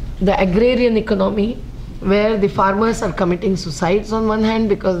 the agrarian economy, where the farmers are committing suicides on one hand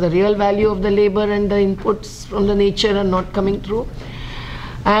because the real value of the labor and the inputs from the nature are not coming through,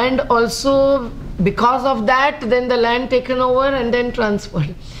 and also because of that, then the land taken over and then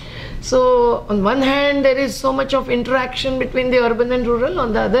transferred. So on one hand, there is so much of interaction between the urban and rural.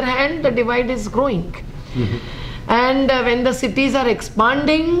 On the other hand, the divide is growing. And when the cities are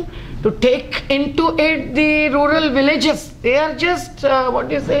expanding to take into it the rural villages, they are just, what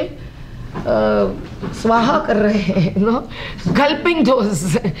do you say, swaha kar rahe, you know, gulping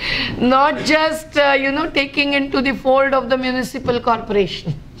those, not just, you know, taking into the fold of the municipal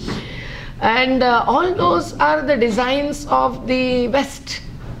corporation. And all those are the designs of the West.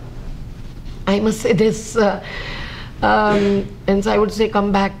 I must say this, and so I would say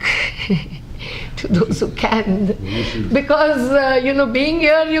come back to those who can, because you know, being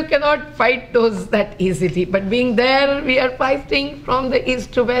here you cannot fight those that easily, but being there we are fighting from the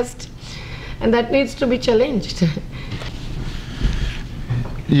east to west, and that needs to be challenged.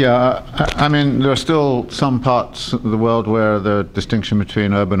 Yeah, I mean, there are still some parts of the world where the distinction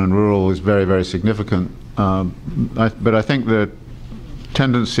between urban and rural is very, very significant, but I think the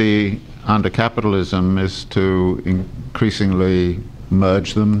tendency under capitalism is to increasingly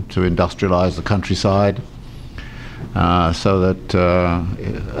merge them, to industrialize the countryside, so that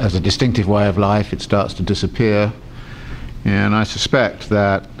as a distinctive way of life it starts to disappear. And I suspect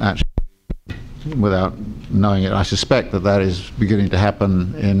that, actually, without knowing it, I suspect that that is beginning to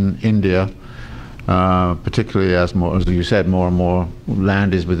happen in India, particularly as you said, more and more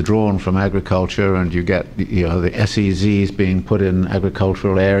land is withdrawn from agriculture, and you get, you know, the SEZs being put in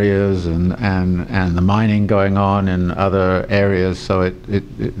agricultural areas, and the mining going on in other areas, so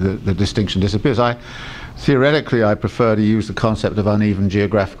the distinction disappears. Theoretically, I prefer to use the concept of uneven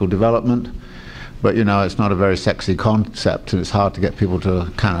geographical development, but you know, it's not a very sexy concept, and it's hard to get people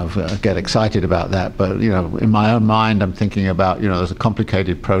to kind of get excited about that. But you know, in my own mind, I'm thinking about, you know, there's a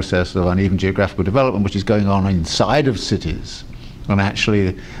complicated process of uneven geographical development which is going on inside of cities, and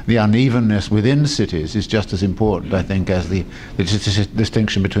actually the unevenness within cities is just as important, I think, as the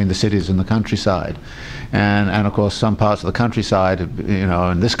distinction between the cities and the countryside. And of course, some parts of the countryside, you know,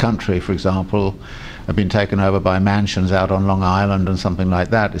 in this country, for example, have been taken over by mansions out on Long Island and something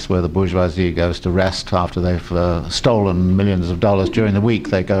like that. It's where the bourgeoisie goes to rest after they've stolen millions of dollars during the week.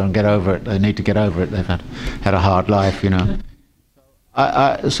 They go and get over it. They need to get over it. They've had a hard life, you know.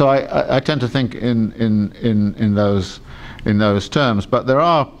 So I tend to think in those terms, but there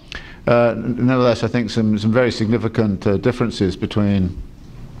are nevertheless, I think, some very significant differences between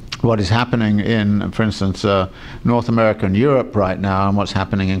what is happening in, for instance, North America and Europe right now, and what's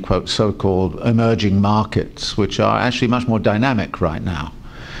happening in, quote, so-called emerging markets, which are actually much more dynamic right now.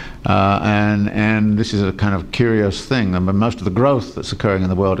 And this is a kind of curious thing. I mean, most of the growth that's occurring in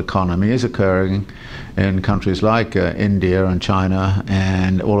the world economy is occurring in countries like India and China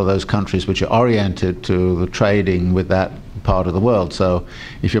and all of those countries which are oriented to the trading with that part of the world. So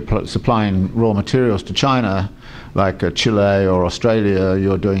if you're supplying raw materials to China, like Chile or Australia,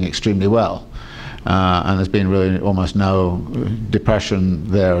 you're doing extremely well. And there's been really almost no depression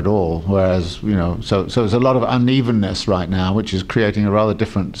there at all. Whereas, you know, so there's a lot of unevenness right now, which is creating a rather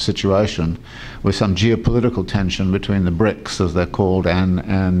different situation, with some geopolitical tension between the BRICS, as they're called, and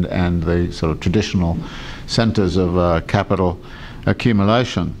the sort of traditional centers of capital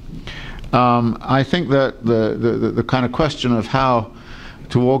accumulation. I think that the kind of question of how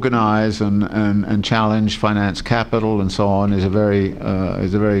to organize and challenge finance capital and so on is a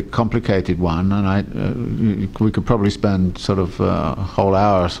very complicated one, and we could probably spend sort of a whole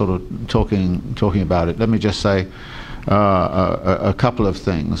hour sort of talking about it. Let me just say a couple of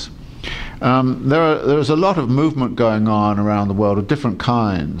things. There's a lot of movement going on around the world of different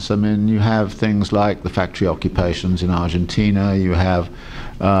kinds. I mean, you have things like the factory occupations in Argentina. You have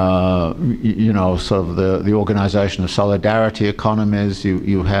you know, sort of the organization of solidarity economies.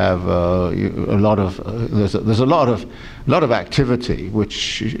 You have a lot of there's a lot of activity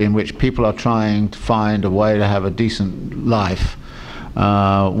in which people are trying to find a way to have a decent life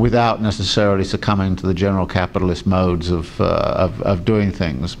without necessarily succumbing to the general capitalist modes of doing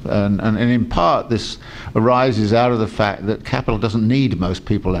things. And in part, this arises out of the fact that capital doesn't need most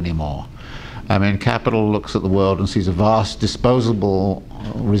people anymore. I mean, capital looks at the world and sees a vast disposable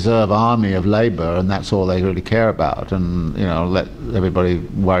reserve army of labor, and that's all they really care about, and, you know, let everybody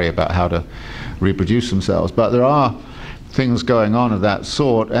worry about how to reproduce themselves. But there are things going on of that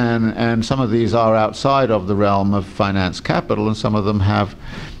sort, and some of these are outside of the realm of finance capital, and some of them have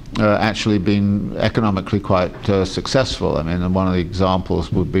actually been economically quite successful. I mean, one of the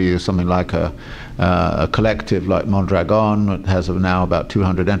examples would be something like a collective like Mondragon, that has now about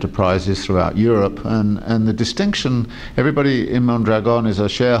 200 enterprises throughout Europe, and the distinction, everybody in Mondragon is a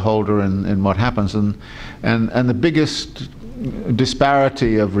shareholder in what happens, and the biggest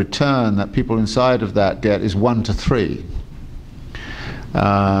disparity of return that people inside of that get is 1 to 3.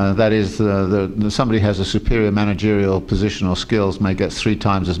 That is, somebody has a superior managerial position or skills may get 3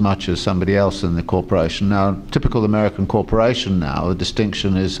 times as much as somebody else in the corporation. Now, typical American corporation now, the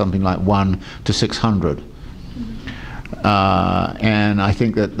distinction is something like 1 to 600. And I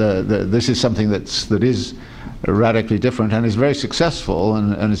think that this is something that is radically different and is very successful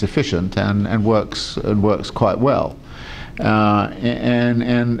and is efficient and works quite well.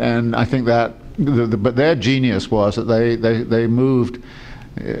 And I think that but their genius was that they moved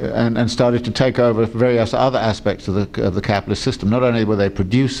and started to take over various other aspects of the capitalist system. Not only were they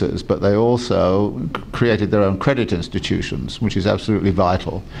producers, but they also created their own credit institutions, which is absolutely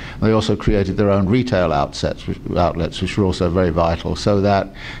vital. They also created their own retail outlets, which were also very vital, so that,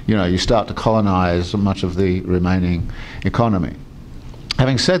 you know, you start to colonize much of the remaining economy.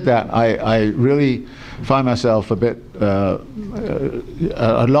 Having said that, I really find myself a bit a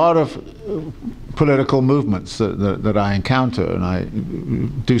lot of political movements that I encounter, and I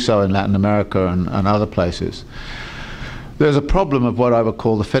do so in Latin America and other places. There's a problem of what I would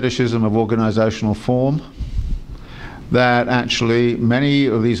call the fetishism of organizational form, that actually many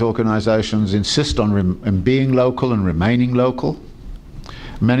of these organizations insist on being local and remaining local.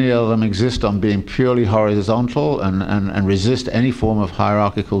 Many of them exist on being purely horizontal and resist any form of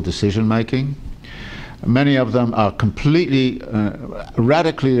hierarchical decision making. Many of them are completely,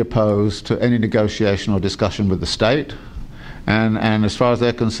 radically opposed to any negotiation or discussion with the state. And as far as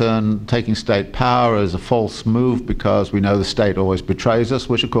they're concerned, taking state power is a false move, because we know the state always betrays us,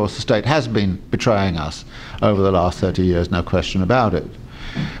 which of course the state has been betraying us over the last 30 years, no question about it.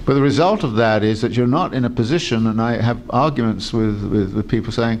 But the result of that is that you're not in a position, and I have arguments with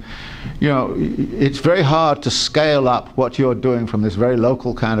people saying, you know, it's very hard to scale up what you're doing from this very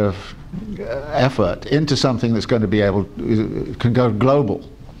local kind of effort into something that's going to be can go global.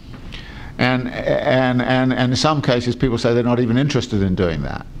 And in some cases people say they're not even interested in doing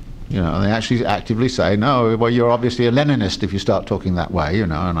that. You know, and they actually actively say, no, well, you're obviously a Leninist if you start talking that way, you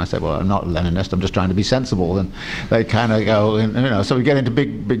know. And I say, well, I'm not a Leninist, I'm just trying to be sensible. And they kind of go, you know, so we get into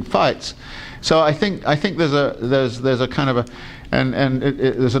big fights. So I think there's a kind of a,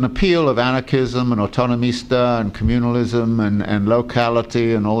 there's an appeal of anarchism and autonomista and communalism and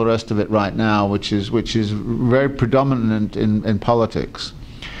locality and all the rest of it right now, which is very predominant in politics.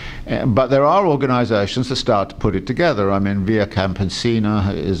 But there are organizations that start to put it together. I mean, Via Campesina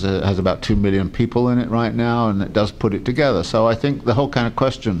has about 2 million people in it right now, and it does put it together. So I think the whole kind of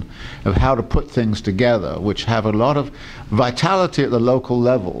question of how to put things together, which have a lot of vitality at the local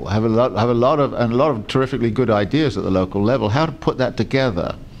level, have a lot of terrifically good ideas at the local level, how to put that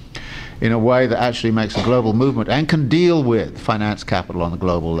together in a way that actually makes a global movement and can deal with finance capital on the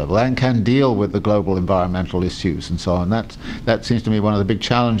global level and can deal with the global environmental issues and so on. That seems to me one of the big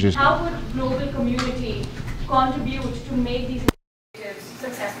challenges. How would global community contribute to make these initiatives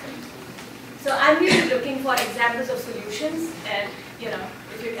successful? So I'm really looking for examples of solutions, and you know,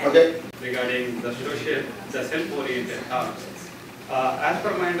 if you can. Okay. Regarding the self-oriented tasks. As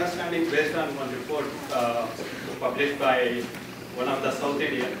per my understanding, based on one report published by one of the South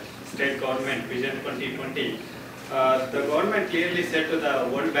Indian state government, Vision 2020, the government clearly said to the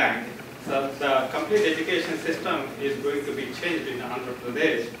World Bank that the complete education system is going to be changed in Andhra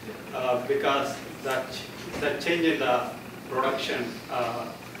Pradesh because the change in the production,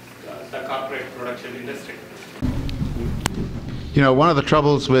 the corporate production industry. You know, one of the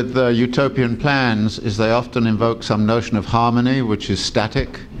troubles with utopian plans is they often invoke some notion of harmony, which is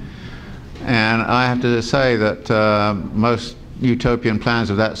static. And I have to say that most utopian plans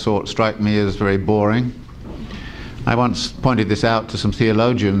of that sort strike me as very boring. I once pointed this out to some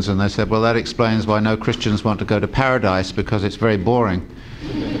theologians, and they said, well, that explains why no Christians want to go to paradise, because it's very boring.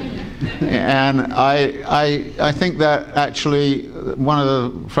 And I think that actually one of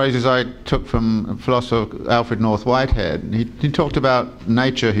the phrases I took from philosopher Alfred North Whitehead, he talked about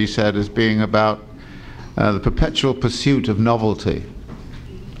nature, he said, as being about the perpetual pursuit of novelty.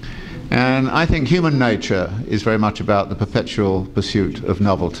 And I think human nature is very much about the perpetual pursuit of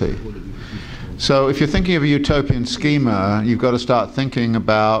novelty. So if you're thinking of a utopian schema, you've got to start thinking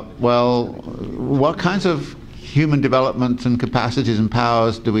about, well, what kinds of human development and capacities and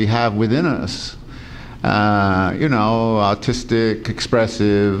powers do we have within us? You know, artistic,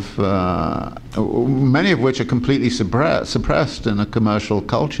 expressive, many of which are completely suppressed in a commercial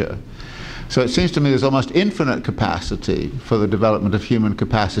culture. So it seems to me there's almost infinite capacity for the development of human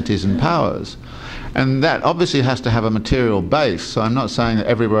capacities and powers. And that obviously has to have a material base. So I'm not saying that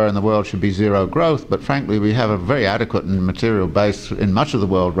everywhere in the world should be zero growth, but frankly we have a very adequate and material base in much of the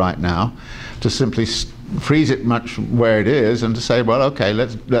world right now to simply freeze it much where it is and to say, well, okay,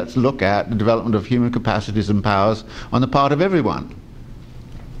 let's look at the development of human capacities and powers on the part of everyone,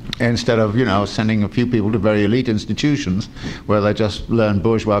 instead of, you know, sending a few people to very elite institutions where they just learn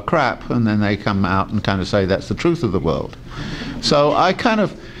bourgeois crap and then they come out and kind of say that's the truth of the world. So I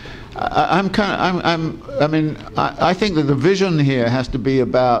think that the vision here has to be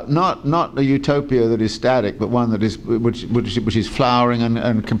about not a utopia that is static, but one that is which is flowering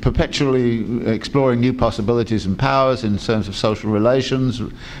and can perpetually exploring new possibilities and powers in terms of social relations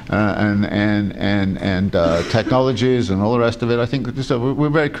and technologies and all the rest of it. I think that we're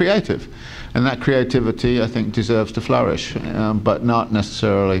very creative, and that creativity I think deserves to flourish, but not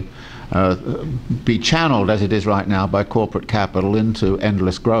necessarily be channeled as it is right now by corporate capital into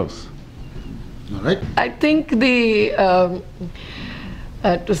endless growth. All right. I think the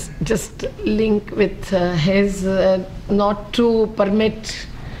to just link with his not to permit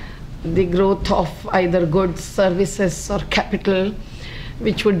the growth of either goods, services or capital,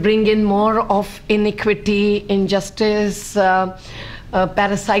 which would bring in more of inequity, injustice,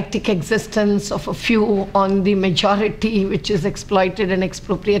 parasitic existence of a few on the majority, which is exploited and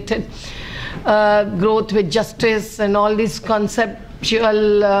expropriated, growth with justice, and all these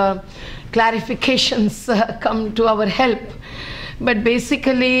conceptual clarifications come to our help. But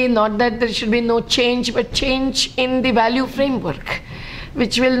basically, not that there should be no change, but change in the value framework,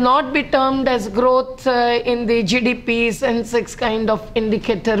 which will not be termed as growth in the GDP sense, it's kind of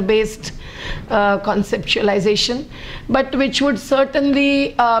indicator-based conceptualization, but which would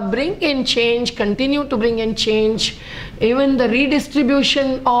certainly bring in change, continue to bring in change, even the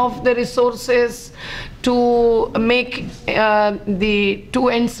redistribution of the resources to make the two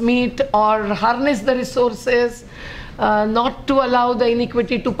ends meet or harness the resources, not to allow the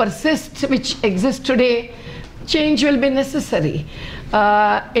inequity to persist which exists today. Change will be necessary.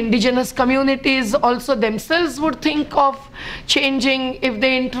 Indigenous communities also themselves would think of changing if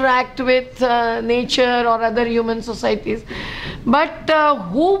they interact with nature or other human societies. But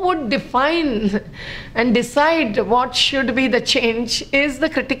who would define and decide what should be the change is the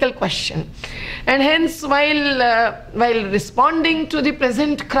critical question. And hence, while responding to the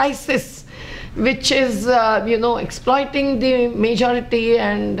present crisis, which is exploiting the majority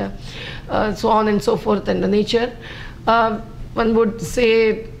and so on and so forth and the nature, one would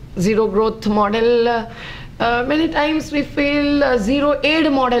say zero growth model. Many times we feel zero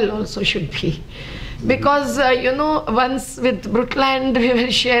aid model also should be. Because, once with Brundtland we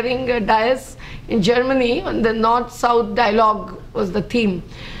were sharing a dais in Germany on the North-South dialogue was the theme.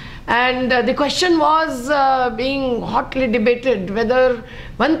 And the question was being hotly debated whether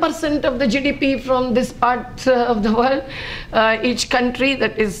 1% of the GDP from this part of the world, each country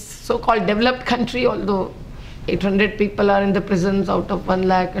that is so-called developed country, although 800 people are in the prisons out of 1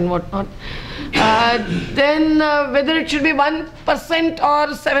 lakh and whatnot, then whether it should be 1% or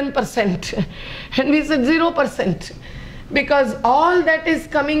 7%. And we said 0%, because all that is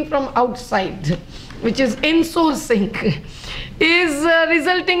coming from outside, which is insourcing, is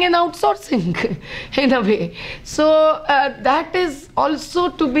resulting in outsourcing in a way. So that is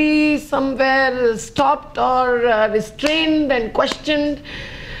also to be somewhere stopped or restrained and questioned,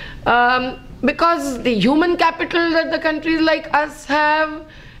 because the human capital that the countries like us have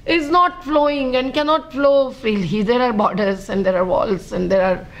is not flowing and cannot flow freely. There are borders and there are walls and there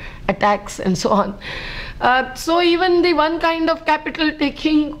are attacks and so on. So even the one kind of capital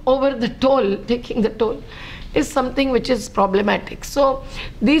taking the toll is something which is problematic. So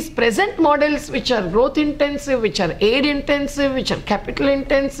these present models, which are growth intensive, which are aid intensive, which are capital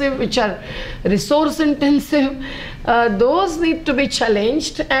intensive, which are resource intensive, those need to be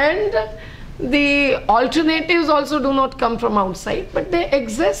challenged, and the alternatives also do not come from outside, but they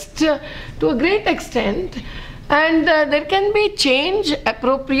exist to a great extent. And there can be change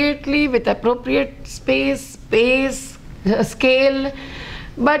appropriately with appropriate space, pace, scale,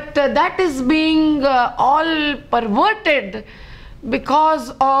 but that is being all perverted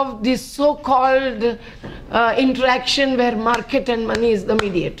because of this so-called interaction where market and money is the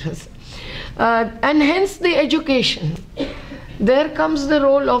mediators. And hence the education. There comes the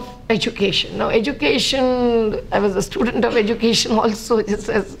role of education. Now education, I was a student of education also, just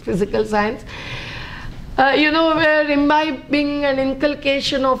as physical science. We're imbibing an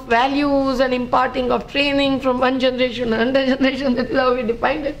inculcation of values and imparting of training from one generation to another generation. That is how we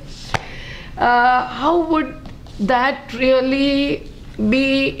defined it. How would that really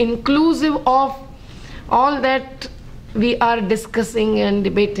be inclusive of all that we are discussing and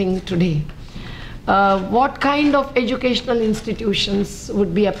debating today? What kind of educational institutions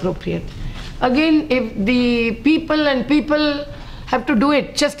would be appropriate? Again, if the people have to do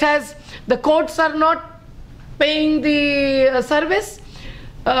it, just as the courts are not paying the service,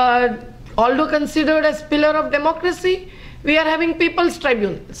 although considered as pillar of democracy, we are having people's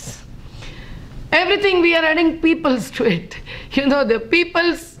tribunals. Everything we are adding peoples to it. The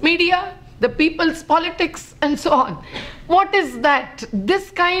people's media, the people's politics, and so on. What is that? This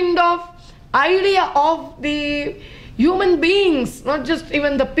kind of idea of the human beings, not just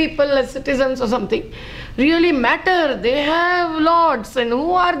even the people as citizens or something, really matter. They have lords, and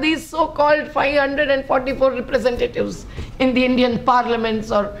who are these so-called 544 representatives in the Indian parliaments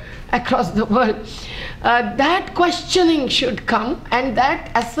or across the world? That questioning should come, and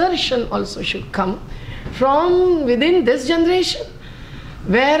that assertion also should come from within this generation.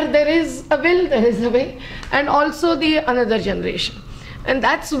 Where there is a will, there is a way, and also the another generation. And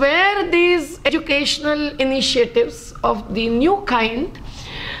that's where these educational initiatives of the new kind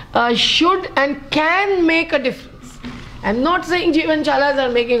should and can make a difference. I'm not saying Jeevanchalas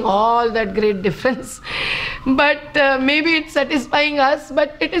are making all that great difference, but maybe it's satisfying us,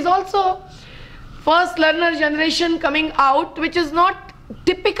 but it is also first learner generation coming out, which is not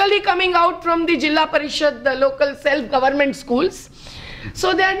typically coming out from the Jilla Parishad, the local self-government schools.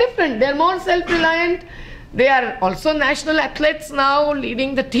 So they are different, they are more self-reliant. They are also national athletes now,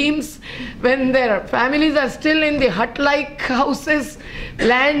 leading the teams when their families are still in the hut-like houses,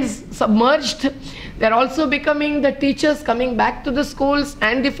 lands submerged. They are also becoming the teachers, coming back to the schools,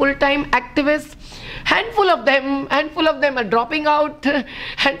 and the full-time activists. Handful of them are dropping out,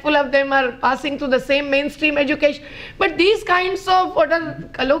 handful of them are passing to the same mainstream education. But these kinds of what are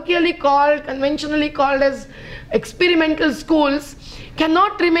colloquially called, conventionally called as experimental schools,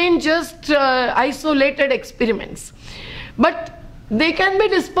 cannot remain just isolated experiments. But they can be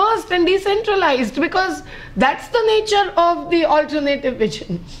dispersed and decentralized, because that's the nature of the alternative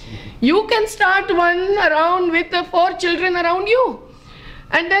vision. You can start one around with 4 children around you,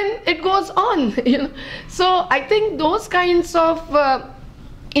 and then it goes on. So I think those kinds of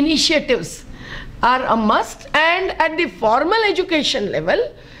initiatives are a must, and at the formal education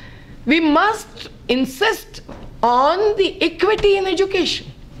level, we must insist on the equity in education.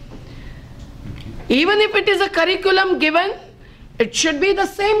 Even if it is a curriculum given, it should be the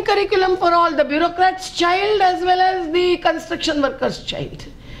same curriculum for all, the bureaucrat's child as well as the construction worker's child.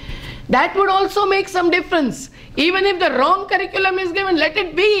 That would also make some difference. Even if the wrong curriculum is given, let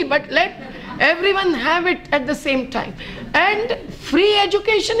it be, but let everyone have it at the same time. And free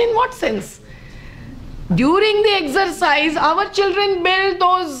education in what sense? During the exercise, our children build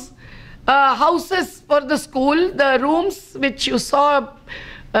those houses for the school, the rooms which you saw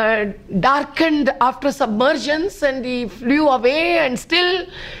darkened after submersions, and he flew away, and still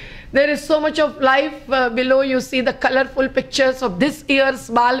there is so much of life below. You see the colorful pictures of this year's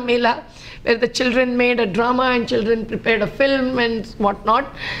Bal Mela, where the children made a drama and children prepared a film and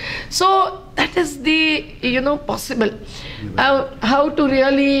whatnot. So that is the, possible. How to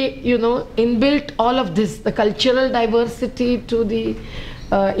really, inbuilt all of this, the cultural diversity to the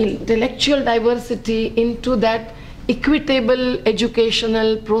intellectual diversity into that equitable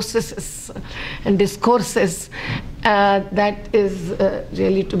educational processes and discourses, that is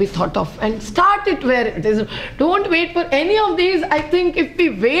really to be thought of, and start it where it is. Don't wait for any of these. I think if we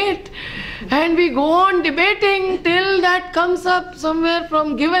wait and we go on debating till that comes up somewhere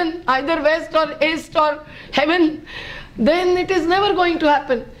from given, either west or east or heaven, then it is never going to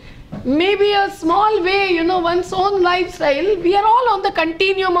happen. Maybe a small way, one's own lifestyle, we are all on the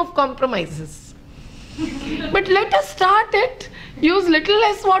continuum of compromises. But let us start it, use little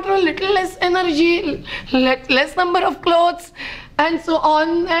less water, little less energy, less number of clothes, and so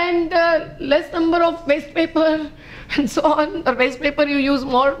on, and less number of waste paper, and so on. Or waste paper you use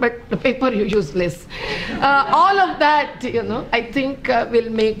more, but the paper you use less. All of that, I think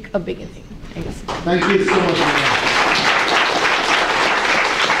will make a beginning. Thanks. Thank you so much.